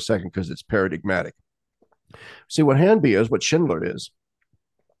him for a second because it's paradigmatic. See, what Hanby is, what Schindler is,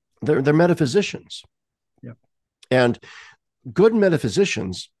 they're metaphysicians. Yeah. And good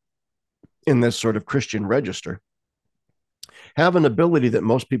metaphysicians in this sort of Christian register have an ability that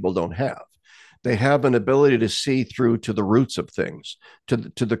most people don't have. They have an ability to see through to the roots of things, to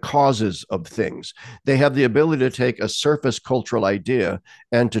the causes of things. They have the ability to take a surface cultural idea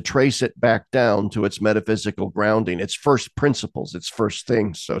and to trace it back down to its metaphysical grounding, its first principles, its first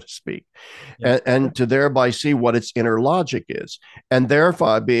things, so to speak, Yeah. and to thereby see what its inner logic is, and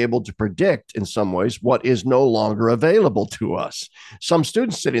therefore be able to predict in some ways what is no longer available to us. Some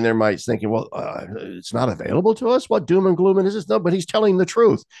students sitting there might thinking, well, it's not available to us. What doom and gloom is this? No, but he's telling the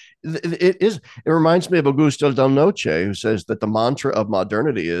truth. It is. It reminds me of Augusto Del Noce, who says that the mantra of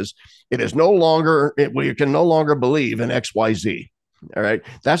modernity is, we can no longer believe in XYZ. All right.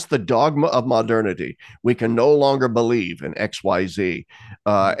 That's the dogma of modernity. We can no longer believe in XYZ.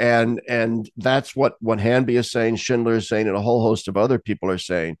 And that's what Hanby is saying, Schindler is saying, and a whole host of other people are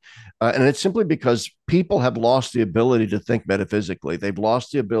saying. And it's simply because people have lost the ability to think metaphysically. They've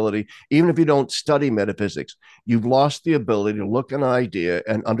lost the ability, even if you don't study metaphysics, you've lost the ability to look at an idea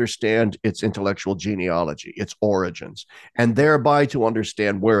and understand its intellectual genealogy, its origins, and thereby to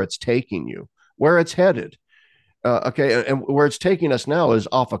understand where it's taking you, where it's headed. Okay, and where it's taking us now is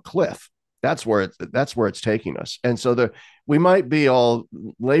off a cliff. That's where it's taking us. And so we might be all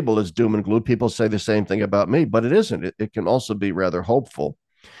labeled as doom and gloom. People say the same thing about me, but it isn't. It can also be rather hopeful.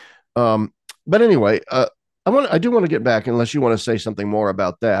 But anyway, I do want to get back, unless you want to say something more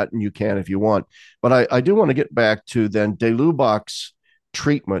about that, and you can if you want. But I do want to get back to then de Lubach's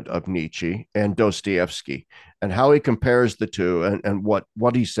treatment of Nietzsche and Dostoevsky and how he compares the two and what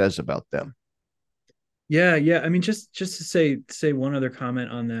he says about them. Yeah, yeah. I mean, just to say one other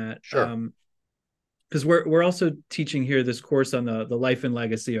comment on that. Sure. Because we're also teaching here this course on the life and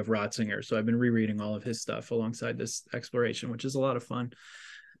legacy of Ratzinger. So I've been rereading all of his stuff alongside this exploration, which is a lot of fun.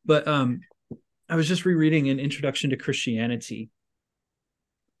 But I was just rereading an introduction to Christianity.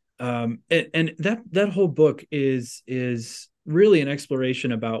 And that whole book is really an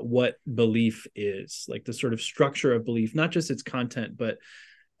exploration about what belief is, like the sort of structure of belief, not just its content, but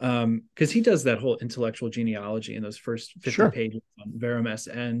because he does that whole intellectual genealogy in those first 50 Sure. pages on verum est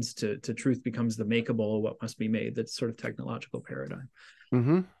ens to truth becomes the makeable, what must be made, that sort of technological paradigm.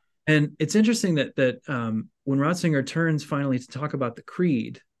 Mm-hmm. And it's interesting that when Ratzinger turns finally to talk about the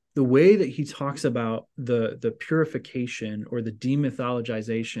creed, the way that he talks about the purification or the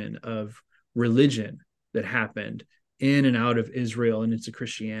demythologization of religion that happened in and out of Israel and into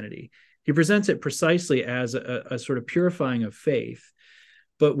Christianity, he presents it precisely as a sort of purifying of faith.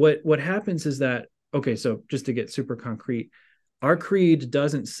 But what happens is that, okay, so just to get super concrete, our creed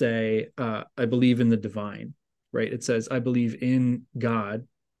doesn't say I believe in the divine, right? It says I believe in God,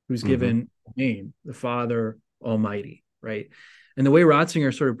 who's Mm-hmm. given a name, the Father Almighty, right? And the way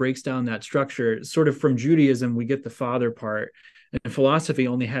Ratzinger sort of breaks down that structure, sort of from Judaism, we get the Father part, and philosophy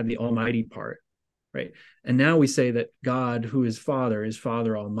only had the Almighty part, right? And now we say that God, who is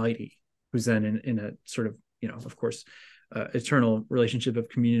Father Almighty, who's then in a sort of, of course, eternal relationship of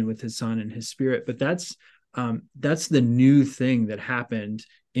communion with his Son and his Spirit. But that's the new thing that happened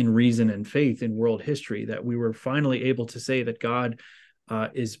in reason and faith in world history, that we were finally able to say that God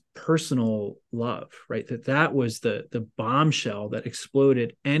is personal love, right? That was the bombshell that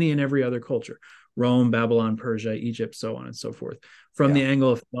exploded any and every other culture, Rome, Babylon, Persia, Egypt, so on and so forth, from Yeah. the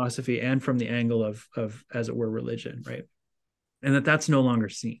angle of philosophy and from the angle of as it were, religion, right? And that's no longer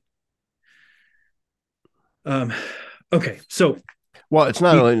seen. Um, okay, so Well, it's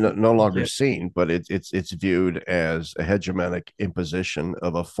not only no longer yeah, seen, but it's viewed as a hegemonic imposition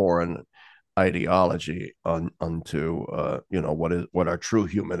of a foreign ideology onto what are true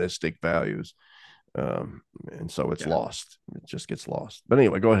humanistic values, and so it's yeah, lost. It just gets lost. But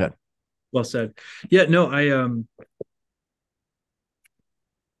anyway, go ahead. well said. Yeah, no,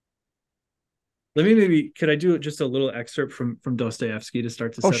 let me maybe could I do just a little excerpt from Dostoevsky to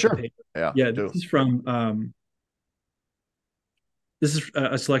start to Oh, set the sure. page? Yeah, Yeah, do. this is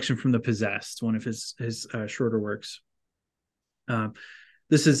a selection from The Possessed, one of his shorter works. Um,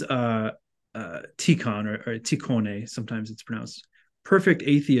 this is Tikhon or Tikhone, sometimes it's pronounced. Perfect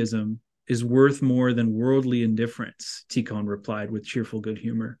atheism is worth more than worldly indifference, Tikhon replied with cheerful good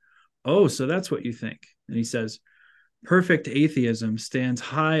humor. Oh, so that's what you think. And he says, perfect atheism stands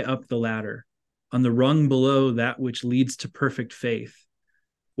high up the ladder, on the rung below that which leads to perfect faith,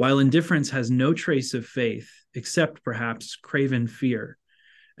 while indifference has no trace of faith, except perhaps craven fear,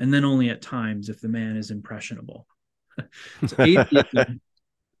 and then only at times if the man is impressionable. So atheism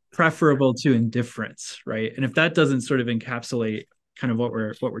preferable to indifference, right? And if that doesn't sort of encapsulate kind of what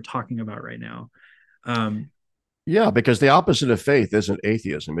we're talking about right now, um, Yeah, because the opposite of faith isn't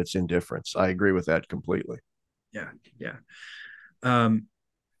atheism; it's indifference. I agree with that completely. yeah, yeah. Um,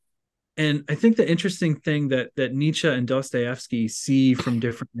 and I think the interesting thing that Nietzsche and Dostoevsky see from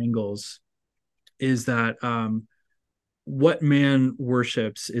different angles is that what man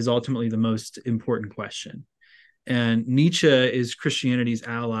worships is ultimately the most important question. And Nietzsche is Christianity's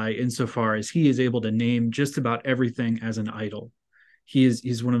ally insofar as he is able to name just about everything as an idol.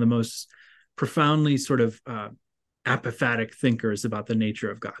 He's one of the most profoundly sort of apophatic thinkers about the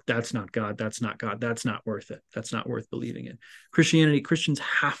nature of God. That's not God. That's not God. That's not worth it. That's not worth believing in. Christians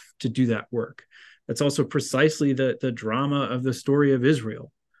have to do that work. That's also precisely the drama of the story of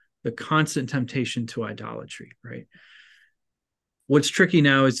Israel, the constant temptation to idolatry, right? What's tricky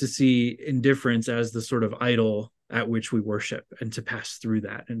now is to see indifference as the sort of idol at which we worship and to pass through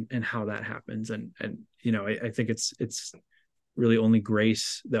that and how that happens. And I think it's really only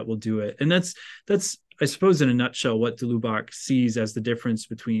grace that will do it. And that's I suppose in a nutshell what de Lubac sees as the difference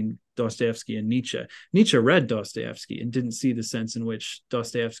between Dostoevsky and Nietzsche. Nietzsche read Dostoevsky and didn't see the sense in which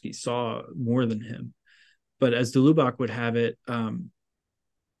Dostoevsky saw more than him. But as de Lubac would have it,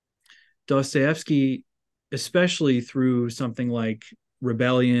 Dostoevsky, especially through something like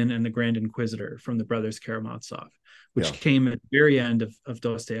Rebellion and the Grand Inquisitor from the brothers Karamazov, which Yeah. came at the very end of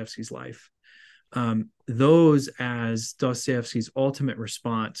Dostoevsky's life. Those as Dostoevsky's ultimate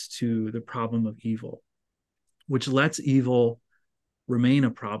response to the problem of evil, which lets evil remain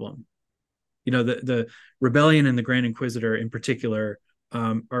a problem The rebellion and the Grand Inquisitor in particular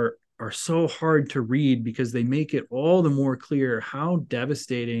are so hard to read because they make it all the more clear how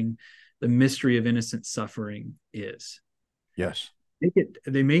devastating the mystery of innocent suffering is. Yes.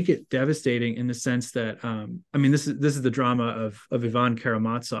 They make it devastating in the sense that this is the drama of Ivan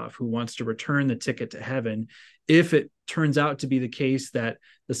Karamazov, who wants to return the ticket to heaven if it turns out to be the case that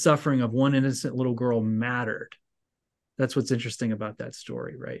the suffering of one innocent little girl mattered. That's what's interesting about that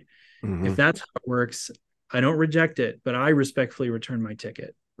story, right? Mm-hmm. If that's how it works, I don't reject it, but I respectfully return my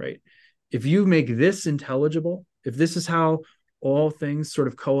ticket, right? If you make this intelligible, if this is how all things sort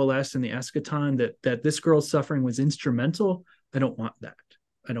of coalesce in the eschaton, that this girl's suffering was instrumental, I don't want that.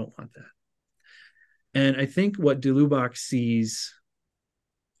 I don't want that. And I think what de Lubac sees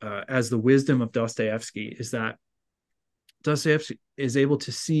as the wisdom of Dostoevsky is that Dostoevsky is able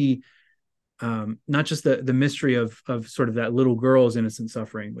to see not just the mystery of sort of that little girl's innocent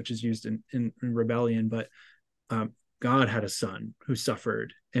suffering, which is used in Rebellion, but God had a son who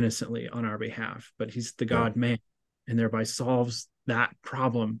suffered innocently on our behalf, but he's the God man, and thereby solves that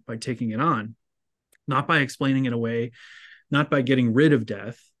problem by taking it on, not by explaining it away, not by getting rid of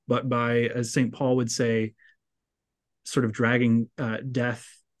death, but by, as St. Paul would say, sort of dragging death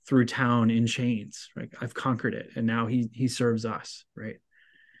through town in chains. Right, I've conquered it, and now he serves us. Right.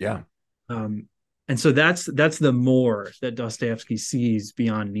 Yeah. And so that's the more that Dostoevsky sees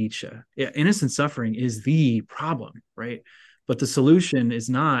beyond Nietzsche. Yeah, innocent suffering is the problem, right? But the solution is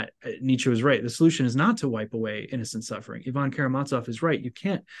not, Nietzsche was right, the solution is not to wipe away innocent suffering. Ivan Karamazov is right. You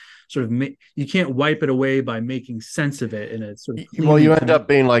can't you can't wipe it away by making sense of it in a sort of well, you end up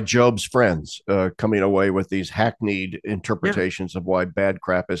being like Job's friends, coming away with these hackneyed interpretations of why bad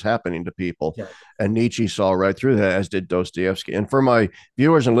crap is happening to people. Yeah. And Nietzsche saw right through that, as did Dostoevsky. And for my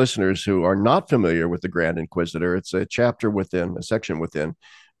viewers and listeners who are not familiar with the Grand Inquisitor, it's a chapter within, a section within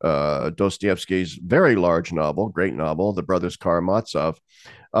Dostoevsky's very large novel, great novel, The Brothers Karamazov.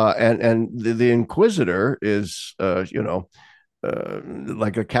 And the Inquisitor is,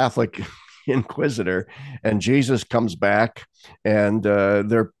 like a Catholic inquisitor, and Jesus comes back, and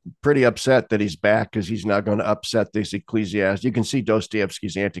they're pretty upset that he's back because he's not going to upset this ecclesiastic. You can see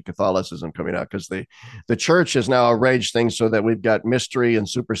Dostoevsky's anti-Catholicism coming out because the church has now arranged things so that we've got mystery and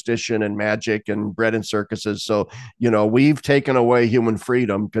superstition and magic and bread and circuses. So, we've taken away human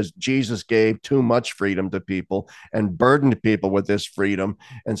freedom because Jesus gave too much freedom to people and burdened people with this freedom.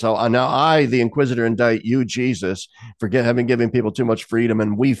 And so now I, the Inquisitor, indict you, Jesus, for having given people too much freedom,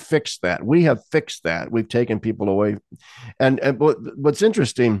 and we fixed that. We have fixed that. We've taken people away. And what's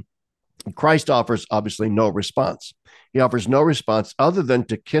interesting, Christ offers obviously no response. He offers no response other than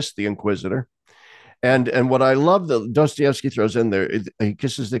to kiss the Inquisitor. And what I love that Dostoevsky throws in there, he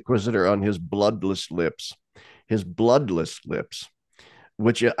kisses the Inquisitor on his bloodless lips,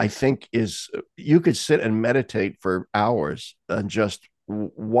 which I think is, you could sit and meditate for hours on just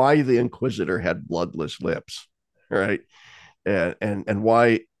why the Inquisitor had bloodless lips, right? And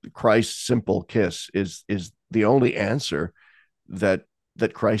why Christ's simple kiss is the only answer that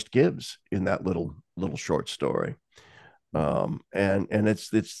Christ gives in that little short story. And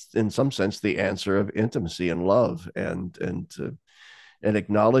it's in some sense the answer of intimacy and love and an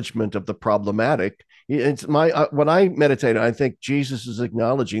acknowledgement of the problematic. It's when I meditate, I think Jesus is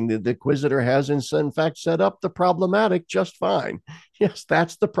acknowledging that the Inquisitor has in fact set up the problematic just fine. Yes,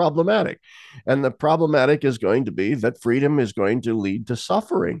 that's the problematic. And the problematic is going to be that freedom is going to lead to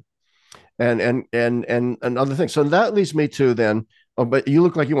suffering and other things. So that leads me to then, but you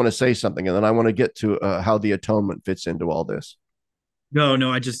look like you want to say something, and then I want to get to how the atonement fits into all this.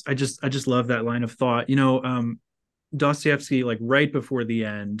 No, I just love that line of thought. Dostoevsky, like right before the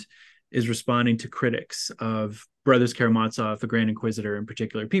end, is responding to critics of Brothers Karamazov, the Grand Inquisitor in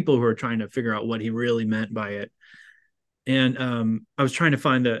particular, people who are trying to figure out what he really meant by it. And I was trying to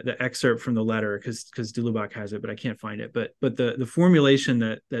find the excerpt from the letter because de Lubac has it, but I can't find it. But the formulation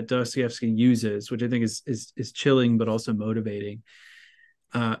that Dostoevsky uses, which I think is chilling but also motivating.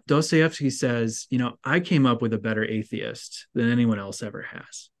 Dostoevsky says, I came up with a better atheist than anyone else ever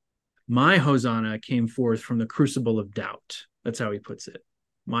has. My Hosanna came forth from the crucible of doubt. That's how he puts it.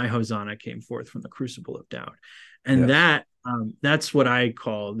 My Hosanna came forth from the crucible of doubt. And that's what I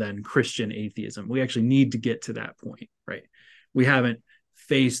call then Christian atheism. We actually need to get to that point, right? We haven't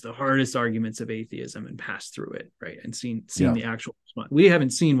faced the hardest arguments of atheism and passed through it, right? And seen the actual response. We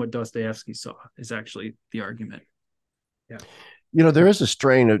haven't seen what Dostoevsky saw is actually the argument. Yeah. There is a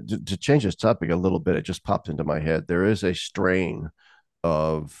strain to change this topic a little bit. It just popped into my head. There is a strain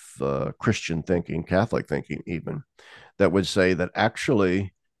of Christian thinking, Catholic thinking even, that would say that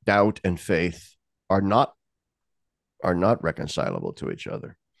actually doubt and faith are not reconcilable to each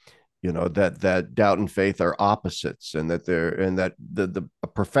other. that doubt and faith are opposites, and that the a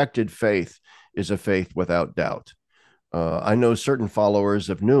perfected faith is a faith without doubt. I know certain followers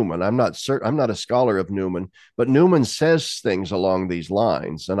of Newman. I'm not a scholar of Newman, but Newman says things along these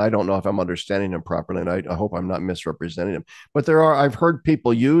lines, and I don't know if I'm understanding him properly, and I hope I'm not misrepresenting him. But I've heard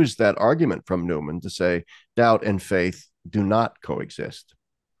people use that argument from Newman to say doubt and faith do not coexist.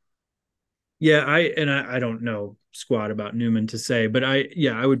 Yeah, I don't know squat about Newman to say, but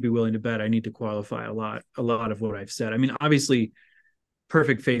I would be willing to bet I need to qualify a lot of what I've said. I mean, obviously,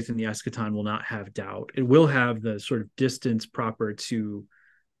 perfect faith in the eschaton will not have doubt. It will have the sort of distance proper to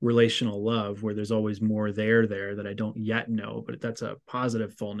relational love, where there's always more there that I don't yet know, but that's a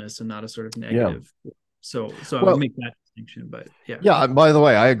positive fullness and not a sort of Yeah. negative. So I would Well, make that distinction, but yeah. yeah. By the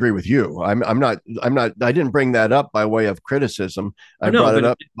way, I agree with you. I'm not. I didn't bring that up by way of criticism. Oh I no, brought it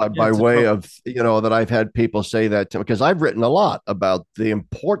but up by it's a way total, of that I've had people say that because I've written a lot about the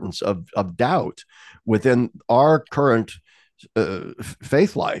importance of doubt within our current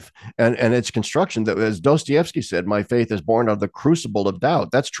faith life and its construction. That, as Dostoevsky said, my faith is born out of the crucible of doubt.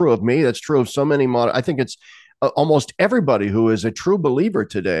 That's true of me. That's true of so many modern. I think it's almost everybody who is a true believer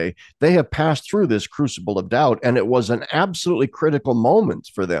today. They have passed through this crucible of doubt, and it was an absolutely critical moment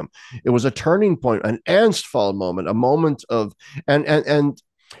for them. It was a turning point, an Ernstfall moment, a moment of and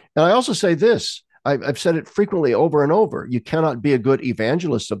I also say this. I've said it frequently over and over. You cannot be a good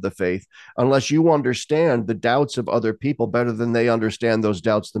evangelist of the faith unless you understand the doubts of other people better than they understand those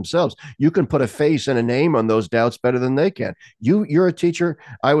doubts themselves. You can put a face and a name on those doubts better than they can. You're a teacher.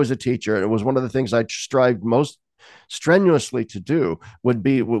 I was a teacher, and it was one of the things I strived most strenuously to do. Would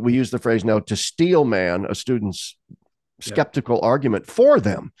be what we use the phrase now, to steel man a student's yeah, skeptical argument for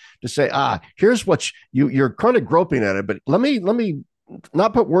them, to say, here's what you're kind of groping at it, but let me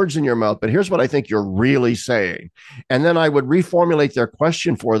not put words in your mouth, but here's what I think you're really saying. And then I would reformulate their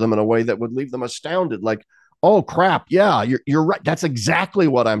question for them in a way that would leave them astounded, like, oh crap, yeah, you're right. That's exactly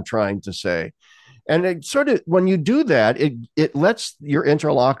what I'm trying to say. And it sort of, when you do that, it lets your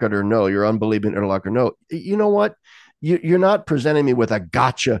interlocutor know, your unbelieving interlocutor know, you know what? You're not presenting me with a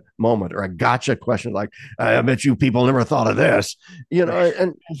gotcha moment or a gotcha question like, I bet you people never thought of this, right.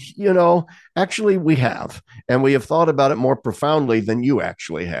 and actually we have, and we have thought about it more profoundly than you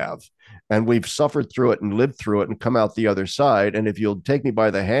actually have. And we've suffered through it and lived through it and come out the other side. And if you'll take me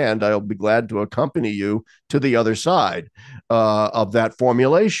by the hand, I'll be glad to accompany you to the other side of that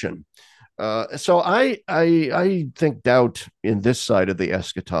formulation. So I think doubt in this side of the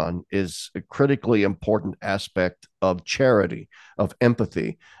eschaton is a critically important aspect of charity, of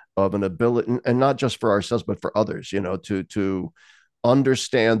empathy, of an ability, and not just for ourselves but for others. To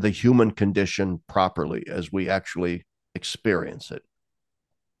understand the human condition properly as we actually experience it.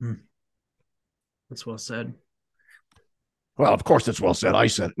 Hmm. That's well said. Well, of course, it's well said. I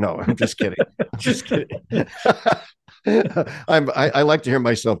said it. No, I'm just kidding. I'm just kidding. I like to hear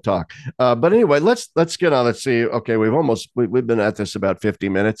myself talk. But anyway, let's get on. Let's see. Okay, we've been at this about 50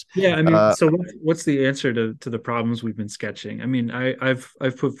 minutes. Yeah, I mean, so what's the answer to the problems we've been sketching? I mean, I've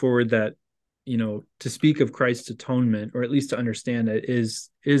put forward that, to speak of Christ's atonement, or at least to understand it, is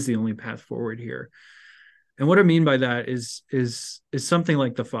the only path forward here. And what I mean by that is something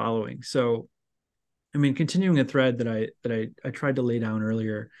like the following. So, I mean, continuing a thread that I tried to lay down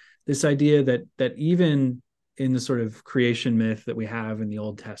earlier, this idea that even in the sort of creation myth that we have in the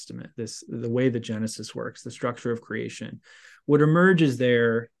Old Testament, the way that Genesis works, the structure of creation, what emerges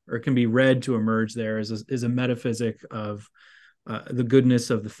there, or can be read to emerge there, is a metaphysic of the goodness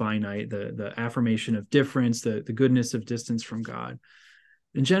of the finite, the affirmation of difference, the goodness of distance from God.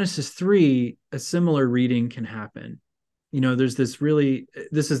 In Genesis 3, a similar reading can happen. There's this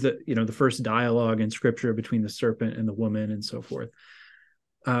is the first dialogue in scripture between the serpent and the woman and so forth.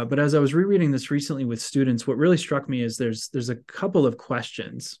 But as I was rereading this recently with students, what really struck me is there's a couple of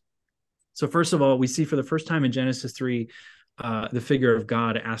questions. So first of all, we see for the first time in Genesis 3, the figure of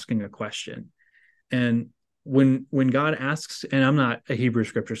God asking a question. And when God asks, and I'm not a Hebrew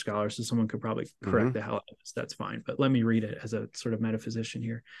scripture scholar, so someone could probably correct the hell out of this, that's fine. But let me read it as a sort of metaphysician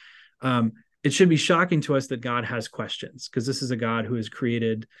here. It should be shocking to us that God has questions, because this is a God who has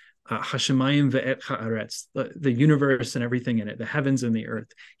created Hashemayim ve'et haaretz, the universe and everything in it, the heavens and the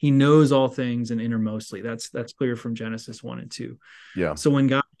earth. He knows all things and innermostly. That's clear from Genesis 1 and 2. Yeah. So when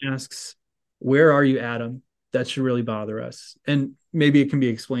God asks, "Where are you, Adam?" that should really bother us. And maybe it can be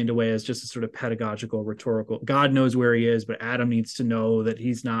explained away as just a sort of pedagogical, rhetorical. God knows where he is, but Adam needs to know that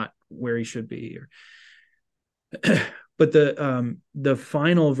he's not where he should be. But the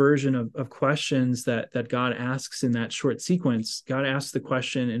final version of questions that God asks in that short sequence, God asks the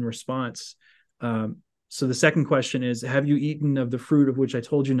question in response, So the second question is, have you eaten of the fruit of which I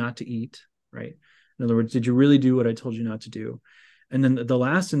told you not to eat? Right. In other words, did you really do what I told you not to do? And then the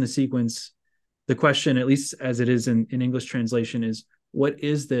last in the sequence, the question, at least as it is in English translation, is, what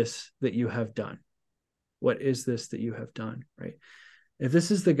is this that you have done? What is this that you have done? Right. If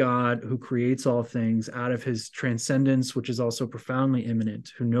this is the God who creates all things out of his transcendence, which is also profoundly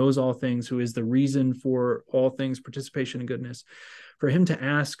immanent, who knows all things, who is the reason for all things, participation in goodness, for him to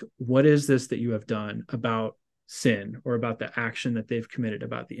ask, what is this that you have done about sin, or about the action that they've committed,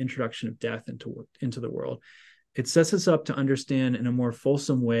 about the introduction of death into the world, it sets us up to understand in a more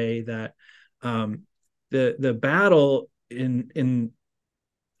fulsome way that the battle in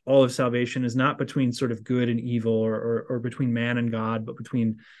all of salvation is not between sort of good and evil, or between man and God, but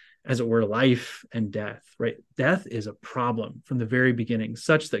between, as it were, life and death, right? Death is a problem from the very beginning,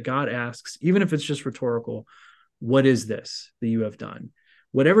 such that God asks, even if it's just rhetorical, what is this that you have done?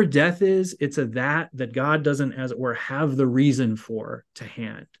 Whatever death is, it's a that God doesn't, as it were, have the reason for to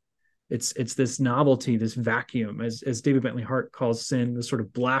hand. It's this novelty, this vacuum, as David Bentley Hart calls sin, the sort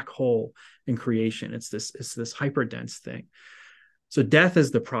of black hole in creation. It's this hyperdense thing. So death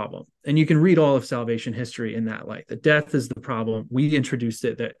is the problem. And you can read all of salvation history in that light, that death is the problem. We introduced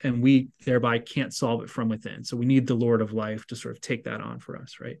it, and we thereby can't solve it from within. So we need the Lord of life to sort of take that on for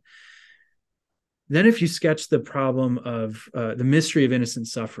us, right? Then if you sketch the problem of the mystery of innocent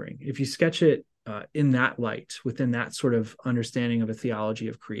suffering, if you sketch it in that light, within that sort of understanding of a theology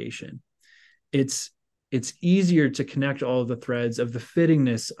of creation, it's easier to connect all of the threads of the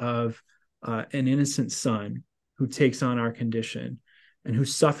fittingness of an innocent son who takes on our condition and who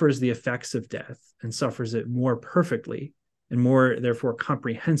suffers the effects of death, and suffers it more perfectly and more, therefore,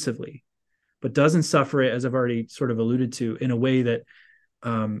 comprehensively, but doesn't suffer it, as I've already sort of alluded to, in a way that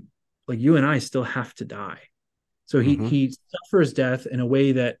like you and I still have to die. So he suffers death in a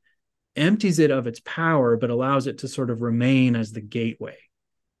way that empties it of its power, but allows it to sort of remain as the gateway.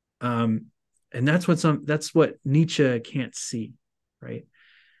 And that's what Nietzsche can't see, right?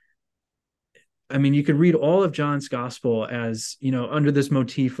 I mean, you could read all of John's gospel as, under this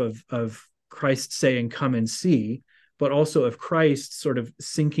motif of Christ saying, come and see, but also of Christ sort of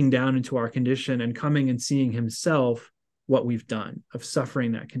sinking down into our condition and coming and seeing himself what we've done, of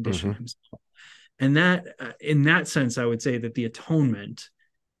suffering that condition himself. And that, in that sense, I would say that the atonement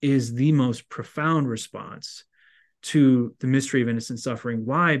is the most profound response to the mystery of innocent suffering.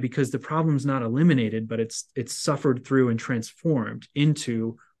 Why? Because the problem's not eliminated, but it's suffered through and transformed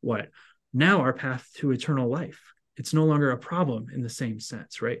into what? Now our path to eternal life. It's no longer a problem in the same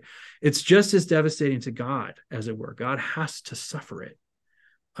sense, right? It's just as devastating to God, as it were. God has to suffer it,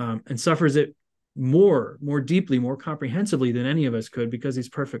 and suffers it more deeply, more comprehensively than any of us could, because he's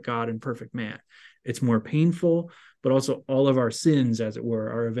perfect God and perfect man. It's more painful, but also all of our sins, as it were,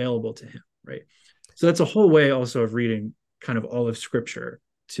 are available to him, right? So that's a whole way also of reading kind of all of Scripture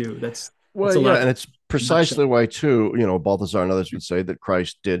too. That's Well, a yeah, lot. and it's precisely why, too, Balthasar and others would say that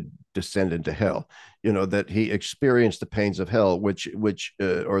Christ did descend into hell, that he experienced the pains of hell, which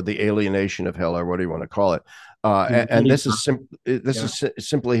or the alienation of hell, or what do you want to call it? And this is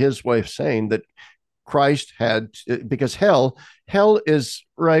simply his way of saying that Christ had, because hell is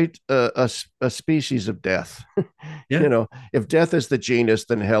right, a species of death. Yeah. If death is the genus,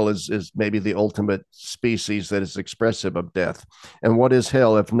 then hell is maybe the ultimate species that is expressive of death. And what is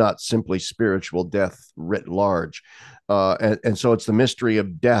hell if not simply spiritual death writ large? And so it's the mystery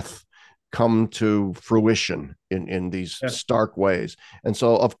of death come to fruition in these stark ways. And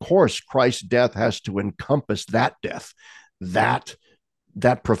so, of course, Christ's death has to encompass that death, that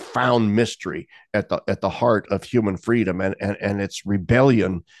profound mystery at the heart of human freedom and its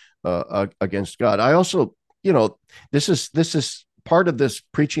rebellion against God. I also, this is part of this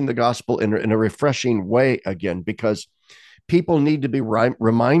preaching the gospel in a refreshing way again, because people need to be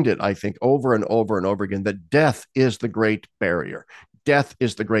reminded, I think, over and over and over again, that death is the great barrier. Death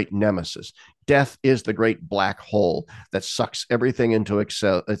is the great nemesis. Death is the great black hole that sucks everything into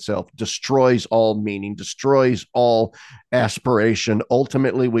itself, destroys all meaning, destroys all aspiration.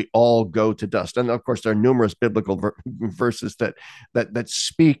 Ultimately, we all go to dust. And of course, there are numerous biblical verses that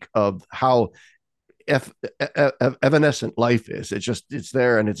speak of how evanescent life is. It's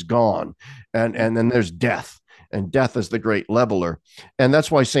there and it's gone. And then there's death. And death is the great leveler. And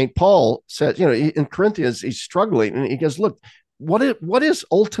that's why St. Paul says, in Corinthians, he's struggling. And he goes, look, what is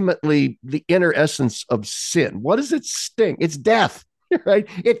ultimately the inner essence of sin? What does it sting? It's death, right?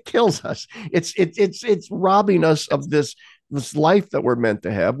 It kills us. It's robbing us of this life that we're meant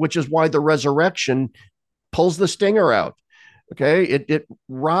to have, which is why the resurrection pulls the stinger out. Okay, it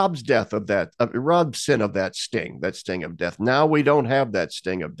robs death of that. It robs sin of that sting of death. Now we don't have that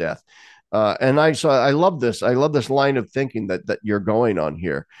sting of death. So I love this. I love this line of thinking that you're going on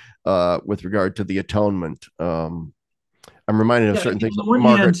here with regard to the atonement. I'm reminded of Yeah, certain things. on the one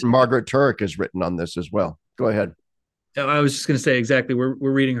Margaret hand, Margaret Turek has written on this as well. Go ahead. I was just going to say exactly. We're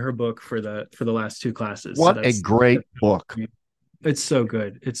reading her book for the last two classes, so What a that's great book. it's so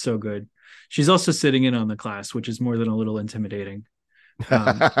good. It's so good. She's also sitting in on the class, which is more than a little intimidating.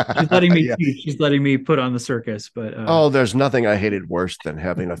 She's letting me Yeah. teach. She's letting me put on the circus, but Oh, there's nothing I hated worse than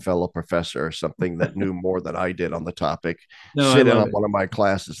having a fellow professor or something that knew more than I did on the topic no, I sit in love on it. one of my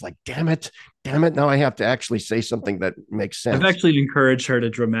classes. Like, damn it. Now I have to actually say something that makes I've sense. actually encouraged her to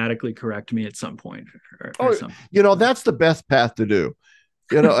dramatically correct me at some point or Oh, something. that's the best path to do.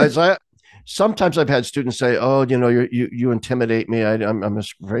 As I sometimes I've had students say, "Oh, you intimidate me. I'm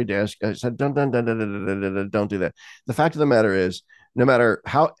afraid to ask." I said, don't do that." The fact of the matter is, no matter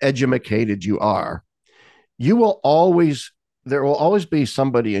how educated you are, you will always there will always be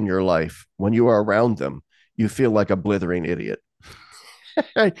somebody in your life when you are around them, you feel like a blithering idiot.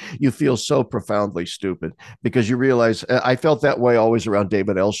 You feel so profoundly stupid because you realize I felt that way always around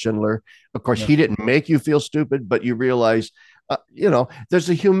David L. Schindler. Of course, Yeah, he didn't make you feel stupid, but you realize, there's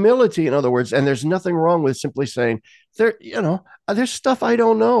a humility, in other words, and there's nothing wrong with simply saying, there's stuff I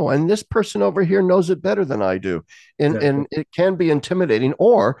don't know, and this person over here knows it better than I do. And exactly. it can be intimidating,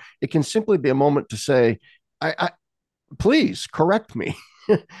 or it can simply be a moment to say, I please correct me.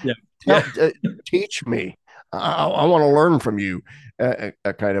 Yeah, yeah. Tell, teach me. I want to learn from you,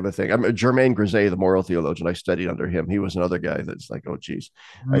 kind of a thing. I'm Germain Grisey, the moral theologian. I studied under him. He was another guy that's like, oh, geez,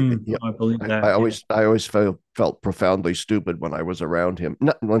 I, yeah, I believe I that. Yeah, always felt profoundly stupid when I was around him.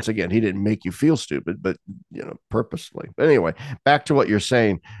 Not, once again, he didn't make you feel stupid, but purposely. But anyway, back to what you're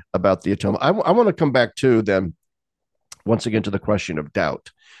saying about the atonement. I want to come back to then once again to the question of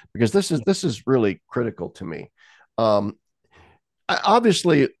doubt, because this is really critical to me. Um,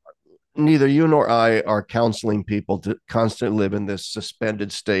 Obviously, neither you nor I are counseling people to constantly live in this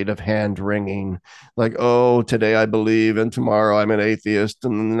suspended state of hand wringing, like, oh, today I believe and tomorrow I'm an atheist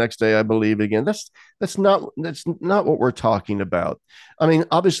and the next day I believe again. That's not what we're talking about. I mean,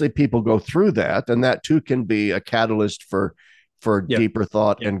 obviously people go through that, and that too can be a catalyst for yeah, deeper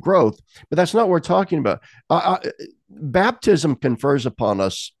thought yeah, and growth. But that's not what we're talking about. Baptism confers upon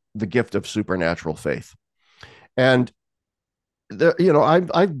us the gift of supernatural faith. And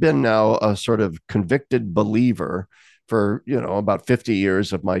I've been now a sort of convicted believer for about 50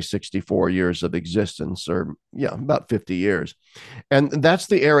 years of my 64 years of existence, or yeah, about 50 years. And that's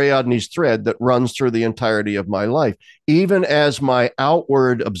the Ariadne's thread that runs through the entirety of my life. Even as my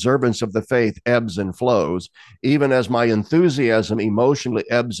outward observance of the faith ebbs and flows, even as my enthusiasm emotionally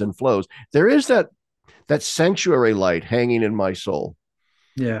ebbs and flows, there is that sanctuary light hanging in my soul,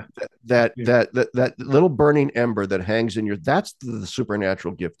 yeah. that little burning ember that hangs in that's the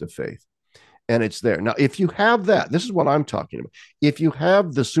supernatural gift of faith, and it's there. Now, if you have that, this is what I'm talking about. If you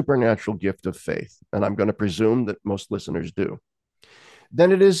have the supernatural gift of faith, and I'm going to presume that most listeners do,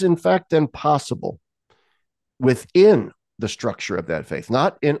 then it is in fact then possible within the structure of that faith,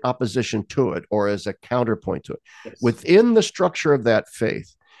 not in opposition to it or as a counterpoint to it, Yes. within the structure of that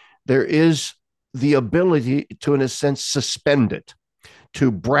faith, there is the ability to, in a sense, suspend it, to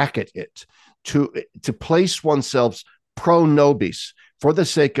bracket it, to place oneself pro nobis for the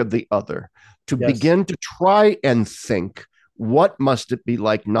sake of the other, to Yes. begin to try and think, what must it be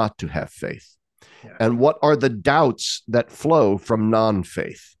like not to have faith? Yeah. And what are the doubts that flow from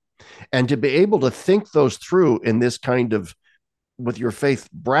non-faith? And to be able to think those through in this kind of, with your faith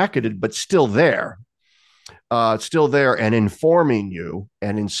bracketed, but still there and informing you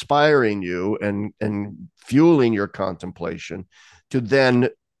and inspiring you and fueling your contemplation, to then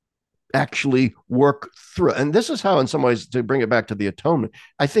actually work through. And this is how, in some ways, to bring it back to the atonement,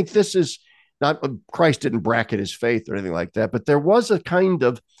 I think this is not, Christ didn't bracket his faith or anything like that, but there was a kind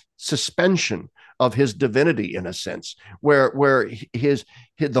of suspension of his divinity, in a sense, where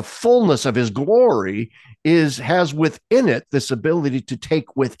the fullness of his glory has within it this ability to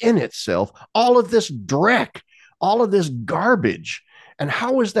take within itself all of this dreck, all of this garbage. And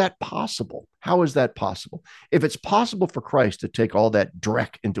how is that possible? How is that possible? If it's possible for Christ to take all that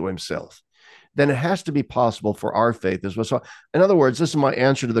dreck into himself, then it has to be possible for our faith as well. So, in other words, this is my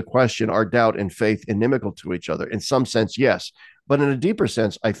answer to the question: are doubt and faith inimical to each other? In some sense, yes. But in a deeper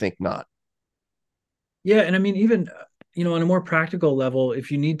sense, I think not. Yeah, and I mean, even on a more practical level,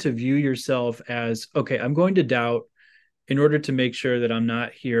 if you need to view yourself as, okay, I'm going to doubt in order to make sure that I'm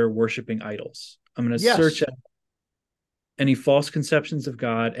not here worshiping idols. I'm going to search Yes. out any false conceptions of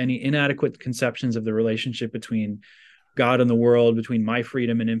God, any inadequate conceptions of the relationship between God and the world, between my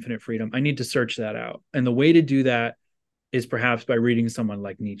freedom and infinite freedom. I need to search that out. And the way to do that is perhaps by reading someone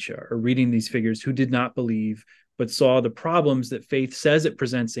like Nietzsche, or reading these figures who did not believe but saw the problems that faith says it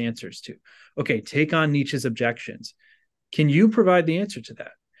presents answers to. Okay, take on Nietzsche's objections. Can you provide the answer to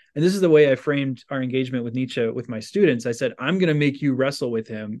that? And this is the way I framed our engagement with Nietzsche with my students. I said, I'm going to make you wrestle with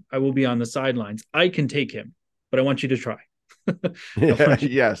him. I will be on the sidelines. I can take him, but I want you to try. I Yeah, want you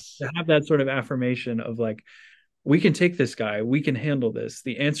yes. to have that sort of affirmation of like, we can take this guy, we can handle this.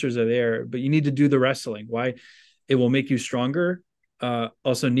 The answers are there, but you need to do the wrestling. Why? It will make you stronger.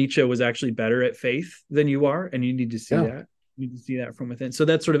 Also, Nietzsche was actually better at faith than you are, and you need to see Yeah, that. You need to see that from within. So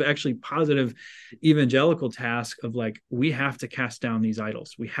that's sort of actually positive evangelical task of like, we have to cast down these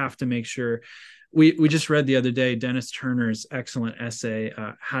idols. We have to make sure. We just read the other day Dennis Turner's excellent essay,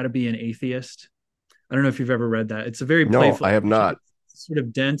 How to Be an Atheist. I don't know if you've ever read that. It's a very no, playful, I have not. sort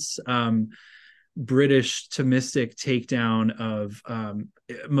of dense, British Thomistic takedown of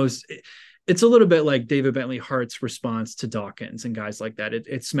most. It's a little bit like David Bentley Hart's response to Dawkins and guys like that.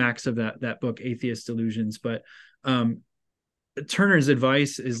 It smacks of that book, Atheist Delusions. But Turner's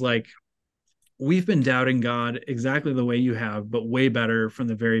advice is like, we've been doubting God exactly the way you have, but way better from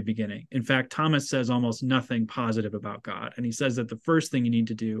the very beginning. In fact, Thomas says almost nothing positive about God. And he says that the first thing you need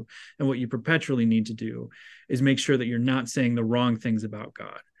to do, and what you perpetually need to do, is make sure that you're not saying the wrong things about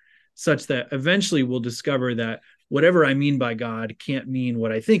God, such that eventually we'll discover that whatever I mean by God can't mean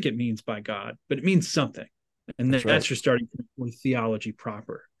what I think it means by God, but it means something. And That's right. that's your starting point with theology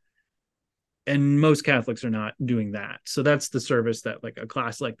proper. And most Catholics are not doing that. So that's the service that like a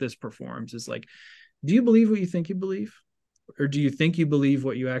class like this performs, is like, do you believe what you think you believe? Or do you think you believe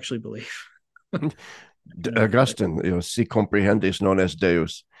what you actually believe? Augustine, si comprehendis non es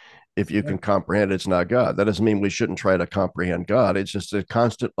Deus. If you can comprehend, it's not God. That doesn't mean we shouldn't try to comprehend God. It's just a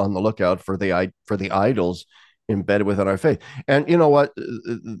constant on the lookout for the idols embedded within our faith. And you know what?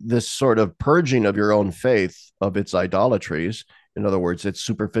 This sort of purging of your own faith of its idolatries, in other words, it's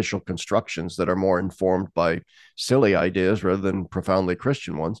superficial constructions that are more informed by silly ideas rather than profoundly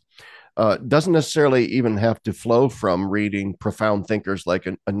Christian ones, doesn't necessarily even have to flow from reading profound thinkers like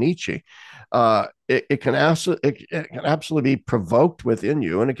a Nietzsche. It can absolutely be provoked within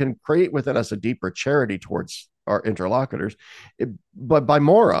you, and it can create within us a deeper charity towards our interlocutors, but by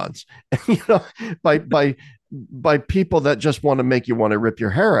morons, by people that just want to make you want to rip your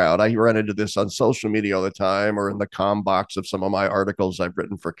hair out. I run into this on social media all the time, or in the com box of some of my articles I've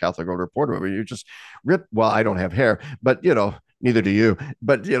written for Catholic World Reporter, where you just rip. Well, I don't have hair, but neither do you.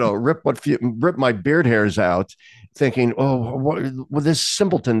 But rip my beard hairs out, thinking, oh, well, this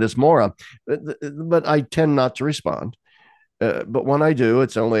simpleton, this moron. But I tend not to respond. But when I do,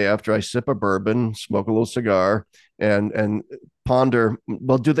 it's only after I sip a bourbon, smoke a little cigar, and ponder.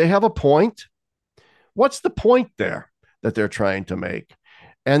 Well, do they have a point? What's the point there that they're trying to make?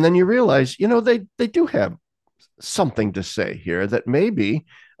 And then you realize, they do have something to say here that maybe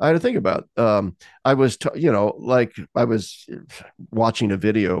I had to think about. I was, I was watching a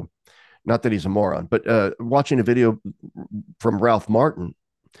video, not that he's a moron, but watching a video from Ralph Martin.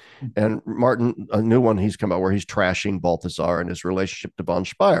 And Martin, a new one he's come out where he's trashing Balthasar and his relationship to von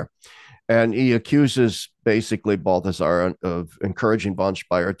Speyer. And he accuses basically Balthasar of encouraging von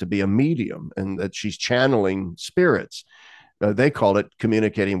Speyer to be a medium and that she's channeling spirits. They call it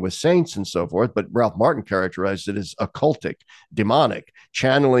communicating with saints and so forth, but Ralph Martin characterized it as occultic, demonic,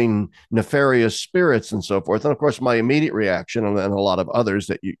 channeling nefarious spirits and so forth. And of course, my immediate reaction, and a lot of others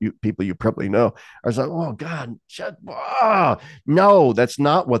that people you probably know, are like, "Oh God, no, that's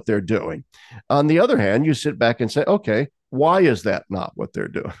not what they're doing." On the other hand, you sit back and say, "Okay, why is that not what they're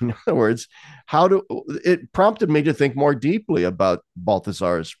doing?" In other words, it prompted me to think more deeply about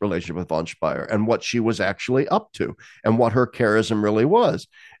Balthasar's relationship with von Speyer and what she was actually up to and what her charism really was.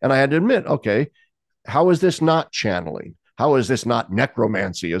 And I had to admit, okay, how is this not channeling? How is this not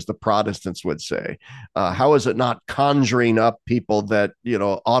necromancy, as the Protestants would say? How is it not conjuring up people that,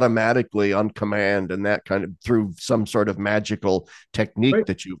 automatically on command and that kind of through some sort of magical technique Right.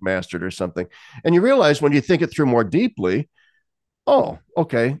 that you've mastered or something? And you realize when you think it through more deeply, oh,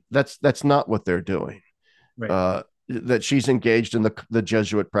 okay, that's not what they're doing. Right. That she's engaged in the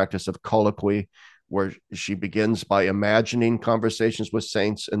Jesuit practice of colloquy, where she begins by imagining conversations with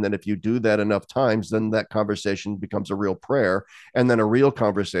saints. And then if you do that enough times, then that conversation becomes a real prayer and then a real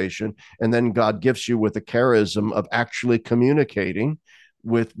conversation. And then God gifts you with the charism of actually communicating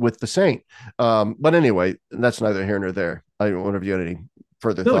with the saint. But anyway, that's neither here nor there. I wonder if you had any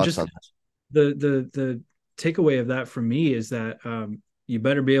further thoughts on this. The takeaway of that for me is that you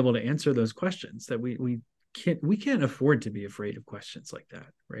better be able to answer those questions. That we can't afford to be afraid of questions like that,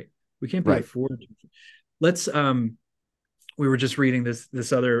 right? We can't be Right. afforded. Let's we were just reading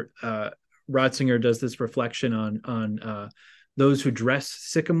this other Ratzinger does this reflection on those who dress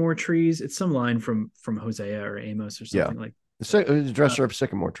sycamore trees. It's some line from Hosea or Amos or Yeah. something like The dresser of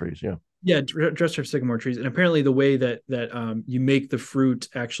sycamore trees. Yeah. yeah, dresser of sycamore trees. And apparently the way that you make the fruit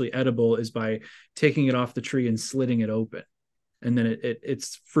actually edible is by taking it off the tree and slitting it open. And then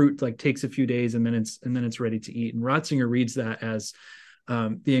its fruit like takes a few days, and then it's ready to eat. And Ratzinger reads that as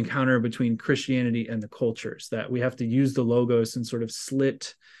the encounter between Christianity and the cultures, that we have to use the logos and sort of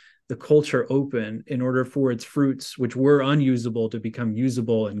slit the culture open in order for its fruits, which were unusable, to become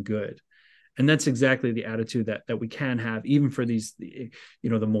usable and good. And that's exactly the attitude that we can have, even for these, the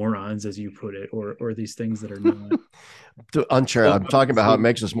morons, as you put it, or these things that are not. Uncharitable. I'm talking about how it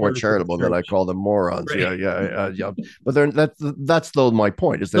makes us more charitable, and then I call them morons. Right. Yeah. But that's though my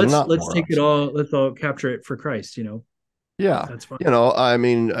point is they're let's not let's take it morons. all. Let's all capture it for Christ. Yeah. That's fine. I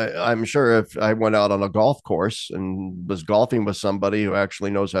mean, I'm sure if I went out on a golf course and was golfing with somebody who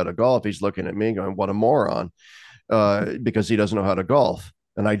actually knows how to golf, he's looking at me going, what a moron, because he doesn't know how to golf.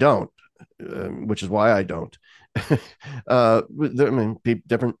 And I don't, which is why I don't. I mean,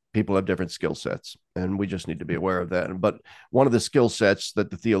 different people have different skill sets, and we just need to be aware of that. But one of the skill sets that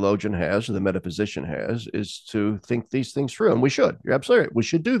the theologian has, or the metaphysician has, is to think these things through, and we should. You're absolutely right. We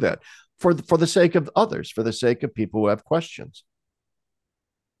should do that for the sake of others, for the sake of people who have questions.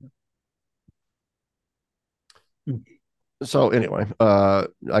 So anyway,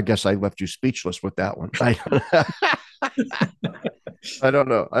 I guess I left you speechless with that one. I don't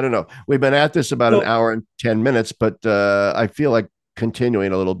know. I don't know. We've been at this about an hour and 10 minutes, but I feel like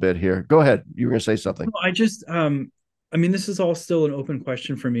continuing a little bit here. Go ahead. You were going to say something. No, I mean, this is all still an open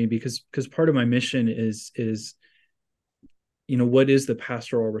question for me, because part of my mission is what is the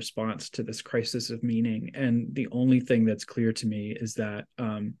pastoral response to this crisis of meaning? And the only thing that's clear to me is that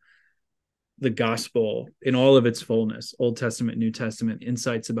the gospel in all of its fullness, Old Testament, New Testament,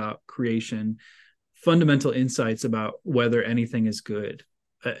 insights about creation, fundamental insights about whether anything is good,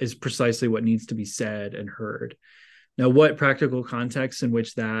 is precisely what needs to be said and heard. Now, what practical context in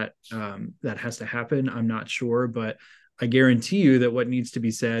which that has to happen, I'm not sure, but I guarantee you that what needs to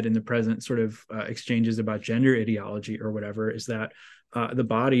be said in the present sort of exchanges about gender ideology or whatever is that the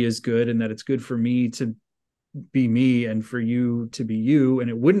body is good, and that it's good for me to be me and for you to be you, and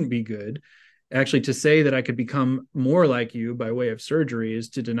it wouldn't be good actually to say that I could become more like you by way of surgery is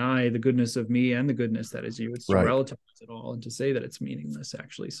to deny the goodness of me and the goodness that is you. It's to relativize it all and to say that it's meaningless,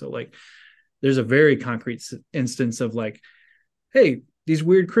 actually. So like, there's a very concrete instance of like, hey, these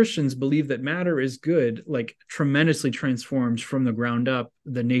weird Christians believe that matter is good, like tremendously transforms from the ground up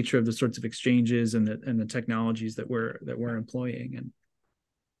the nature of the sorts of exchanges and the technologies that we're employing. And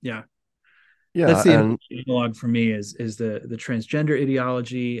yeah, that's the analog for me is the transgender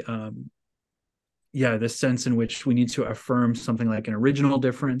ideology. The sense in which we need to affirm something like an original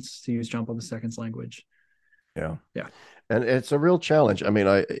difference, to use John Paul II's language. Yeah. Yeah. And it's a real challenge. I mean,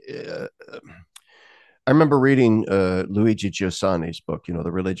 I remember reading Luigi Giussani's book,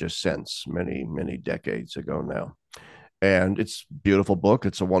 The Religious Sense, many, many decades ago now. And it's a beautiful book.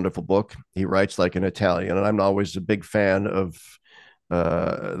 It's a wonderful book. He writes like an Italian, and I'm always a big fan of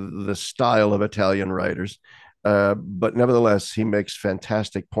the style of Italian writers. But nevertheless, he makes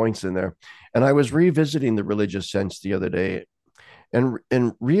fantastic points in there. And I was revisiting The Religious Sense the other day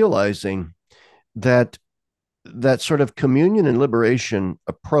and realizing that sort of communion and liberation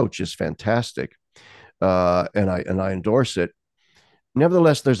approach is fantastic. And I endorse it.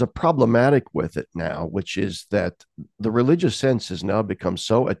 Nevertheless, there's a problematic with it now, which is that the religious sense has now become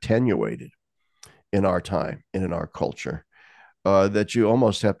so attenuated in our time and in our culture that you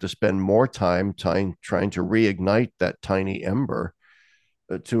almost have to spend more time trying to reignite that tiny ember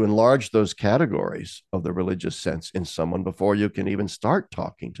to enlarge those categories of the religious sense in someone before you can even start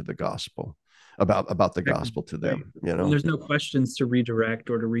talking to the gospel about the gospel to them. And there's no questions to redirect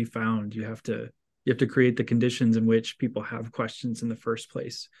or to refound. You have to create the conditions in which people have questions in the first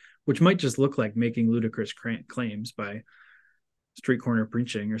place, which might just look like making ludicrous claims by street corner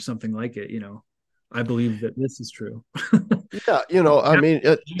preaching or something like it. I believe that this is true. Yeah, I mean,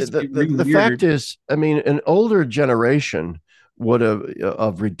 the fact is, I mean, an older generation would have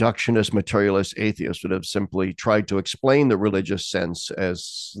of reductionist materialist atheists would have simply tried to explain the religious sense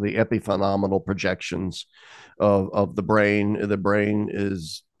as the epiphenomenal projections of the brain. The brain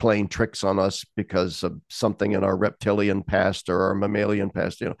is playing tricks on us because of something in our reptilian past or our mammalian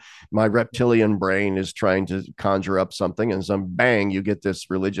past. My reptilian brain is trying to conjure up something, and some bang, you get this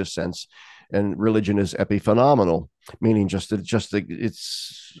religious sense. And religion is epiphenomenal, meaning it's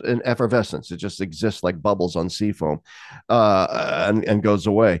an effervescence. It just exists like bubbles on sea foam, and goes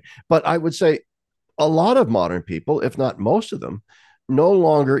away. But I would say a lot of modern people, if not most of them, no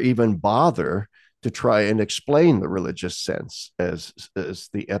longer even bother to try and explain the religious sense as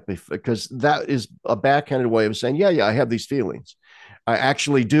the because that is a backhanded way of saying, yeah, I have these feelings. I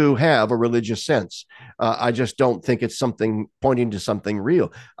actually do have a religious sense. I just don't think it's something pointing to something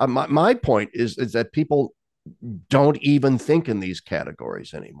real. My point is that people don't even think in these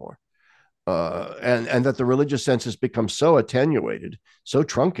categories anymore. And that the religious sense has become so attenuated, so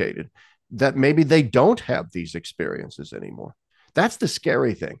truncated, that maybe they don't have these experiences anymore. That's the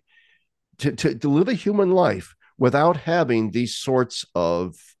scary thing. To live a human life without having these sorts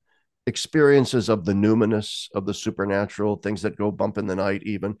of experiences of the numinous, of the supernatural, things that go bump in the night,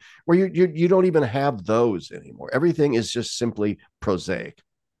 even where you don't even have those anymore. Everything is just simply prosaic.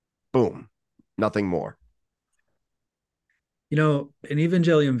 Boom, nothing more. You know, in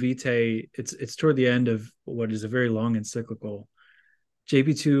Evangelium Vitae, it's toward the end of what is a very long encyclical.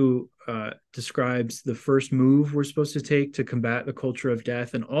 JP2 describes the first move we're supposed to take to combat the culture of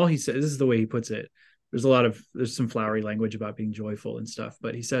death, and all he says, this is the way he puts it. There's some flowery language about being joyful and stuff,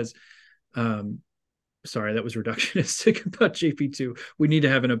 but he says, um, sorry, that was reductionistic about JP2. We need to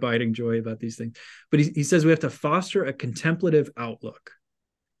have an abiding joy about these things, but he says we have to foster a contemplative outlook.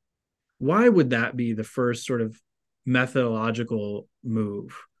 Why would that be the first sort of methodological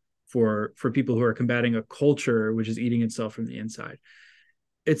move for people who are combating a culture which is eating itself from the inside?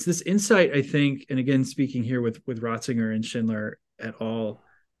 It's this insight, I think, and again, speaking here with Ratzinger and Schindler et al.,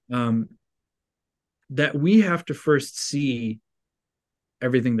 um, that we have to first see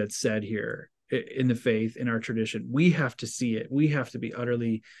everything that's said here in the faith, in our tradition. We have to see it. We have to be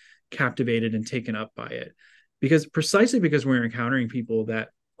utterly captivated and taken up by it, because precisely because we're encountering people that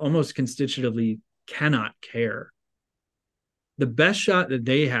almost constitutively cannot care. The best shot that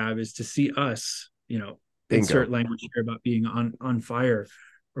they have is to see us, Bingo. insert language here about being on fire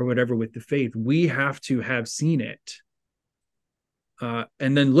or whatever with the faith. We have to have seen it,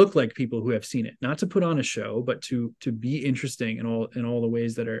 and then look like people who have seen it, not to put on a show, but to be interesting in all the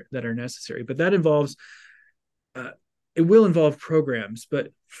ways that are necessary. But that involves it will involve programs,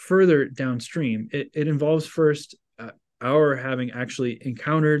 but further downstream, it involves first our having actually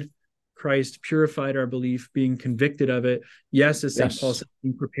encountered Christ, purified our belief, being convicted of it. Yes, as St. Paul Yes. said,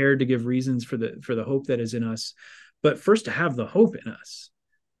 being prepared to give reasons for the hope that is in us, but first to have the hope in us.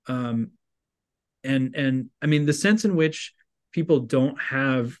 Um, and I mean, the sense in which people don't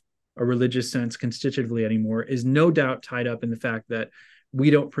have a religious sense constitutively anymore is no doubt tied up in the fact that we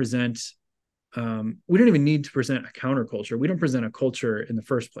don't present we don't even need to present a counterculture. We don't present a culture in the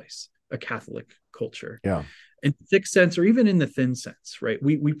first place, a Catholic culture. Yeah. In the thick sense, or even in the thin sense, right?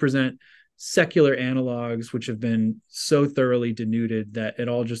 We present secular analogs which have been so thoroughly denuded that it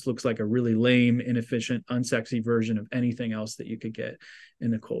all just looks like a really lame, inefficient, unsexy version of anything else that you could get in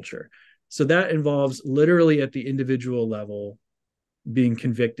the culture. So that involves literally at the individual level being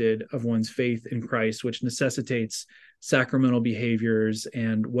convicted of one's faith in Christ, which necessitates sacramental behaviors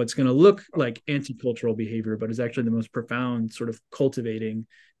and what's going to look like anti-cultural behavior, but is actually the most profound sort of cultivating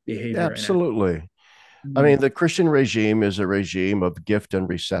behavior. Absolutely. I mean, the Christian regime is a regime of gift and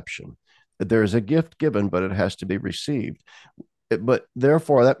reception. There's a gift given, but it has to be received. But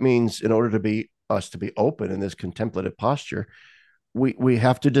therefore, that means in order to be us to be open in this contemplative posture, we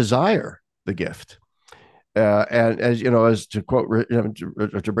have to desire the gift. And as you know, as to quote,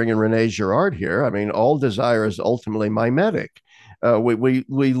 to bring in Rene Girard here, I mean, all desire is ultimately mimetic. We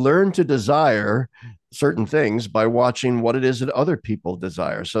learn to desire certain things by watching what it is that other people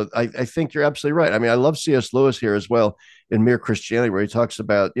desire. So I think you're absolutely right. I mean, I love C.S. Lewis here as well in Mere Christianity, where he talks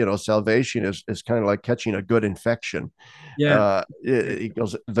about, salvation is kind of like catching a good infection. Yeah. He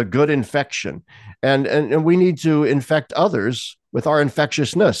goes, the good infection, and we need to infect others with our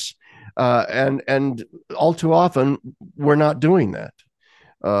infectiousness. And all too often we're not doing that.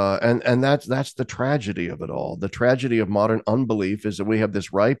 And that's the tragedy of it all. The tragedy of modern unbelief is that we have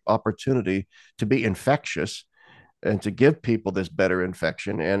this ripe opportunity to be infectious and to give people this better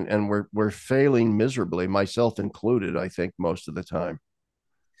infection, and we're failing miserably, myself included, I think, most of the time.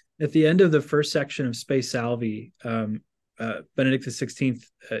 At the end of the first section of Spe Salvi, Benedict XVI,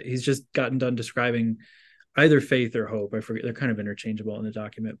 he's just gotten done describing either faith or hope. I forget, they're kind of interchangeable in the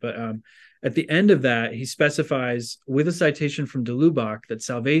document. But at the end of that, he specifies with a citation from de Lubac that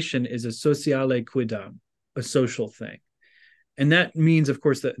salvation is a sociale quidam, a social thing. And that means, of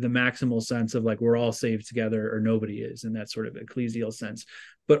course, the maximal sense of like we're all saved together or nobody is, in that sort of ecclesial sense.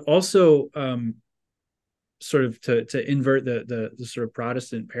 But also sort of to invert the sort of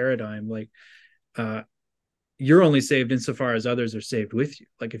Protestant paradigm, like you're only saved insofar as others are saved with you.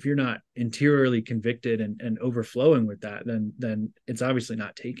 Like if you're not interiorly convicted and overflowing with that, then it's obviously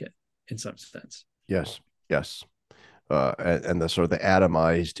not taken in some sense. Yes, yes. and the sort of the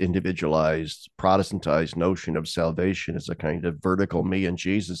atomized, individualized, Protestantized notion of salvation is a kind of vertical me and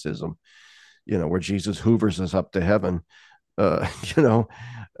Jesusism, where Jesus hoovers us up to heaven. Uh, you know,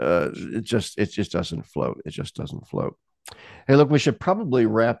 it just doesn't float. It just doesn't float. Hey, look, we should probably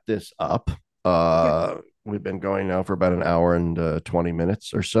wrap this up. Yeah. We've been going now for about an hour and 20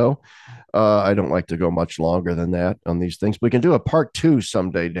 minutes or so. I don't like to go much longer than that on these things. We can do a part two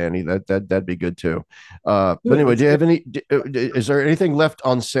someday, Danny. That'd be good too. Do But it. anyway, Let's do you do have it. any? Is there anything left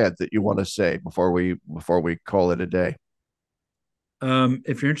unsaid that you want to say before we call it a day?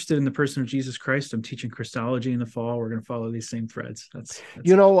 If you're interested in the person of Jesus Christ, I'm teaching Christology in the fall. We're going to follow these same threads. That's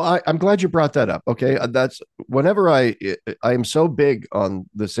it. I'm glad you brought that up. Okay, that's whenever I am so big on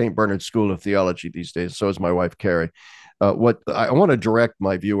the St. Bernard School of Theology these days. So is my wife Carrie. What I want to direct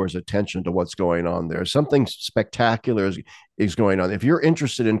my viewers' attention to what's going on there. Something spectacular is going on. If you're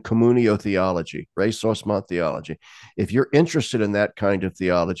interested in communio theology, ressourcement theology, if you're interested in that kind of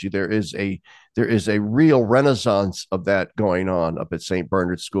theology, there is a real renaissance of that going on up at St.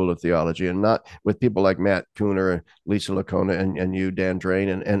 Bernard School of Theology, and not with people like Matt Kuhner, Lisa Lacona, and you, Dan Drain,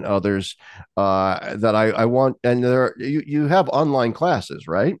 and others that I want. And you have online classes,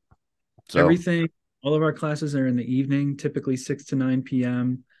 right? So Everything, all of our classes are in the evening, typically 6 to 9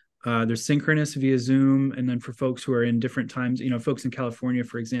 p.m. They're synchronous via Zoom. And then for folks who are in different times, folks in California,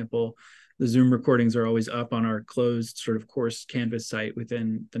 for example, the Zoom recordings are always up on our closed sort of course Canvas site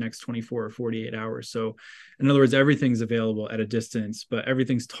within the next 24 or 48 hours. So, in other words, everything's available at a distance, but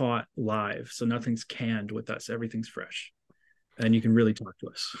everything's taught live. So, nothing's canned with us, everything's fresh. And you can really talk to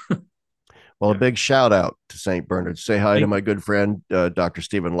us. well, a Yeah. big shout out to St. Bernard. Say hi to Thank my you. good friend, Dr.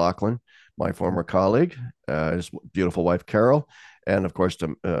 Stephen Lachlan, my former colleague, his beautiful wife, Carol, and of course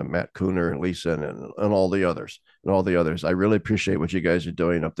to Matt Kuhner and Lisa and all the others. And all the others. I really appreciate what you guys are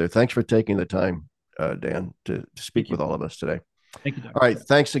doing up there. Thanks for taking the time, Dan, to speak Thank with you. all of us today. Thank you, All Dr. right. Chapp.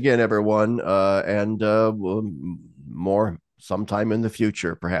 Thanks again, everyone. And more sometime in the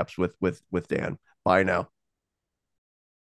future, perhaps with Dan. Bye now.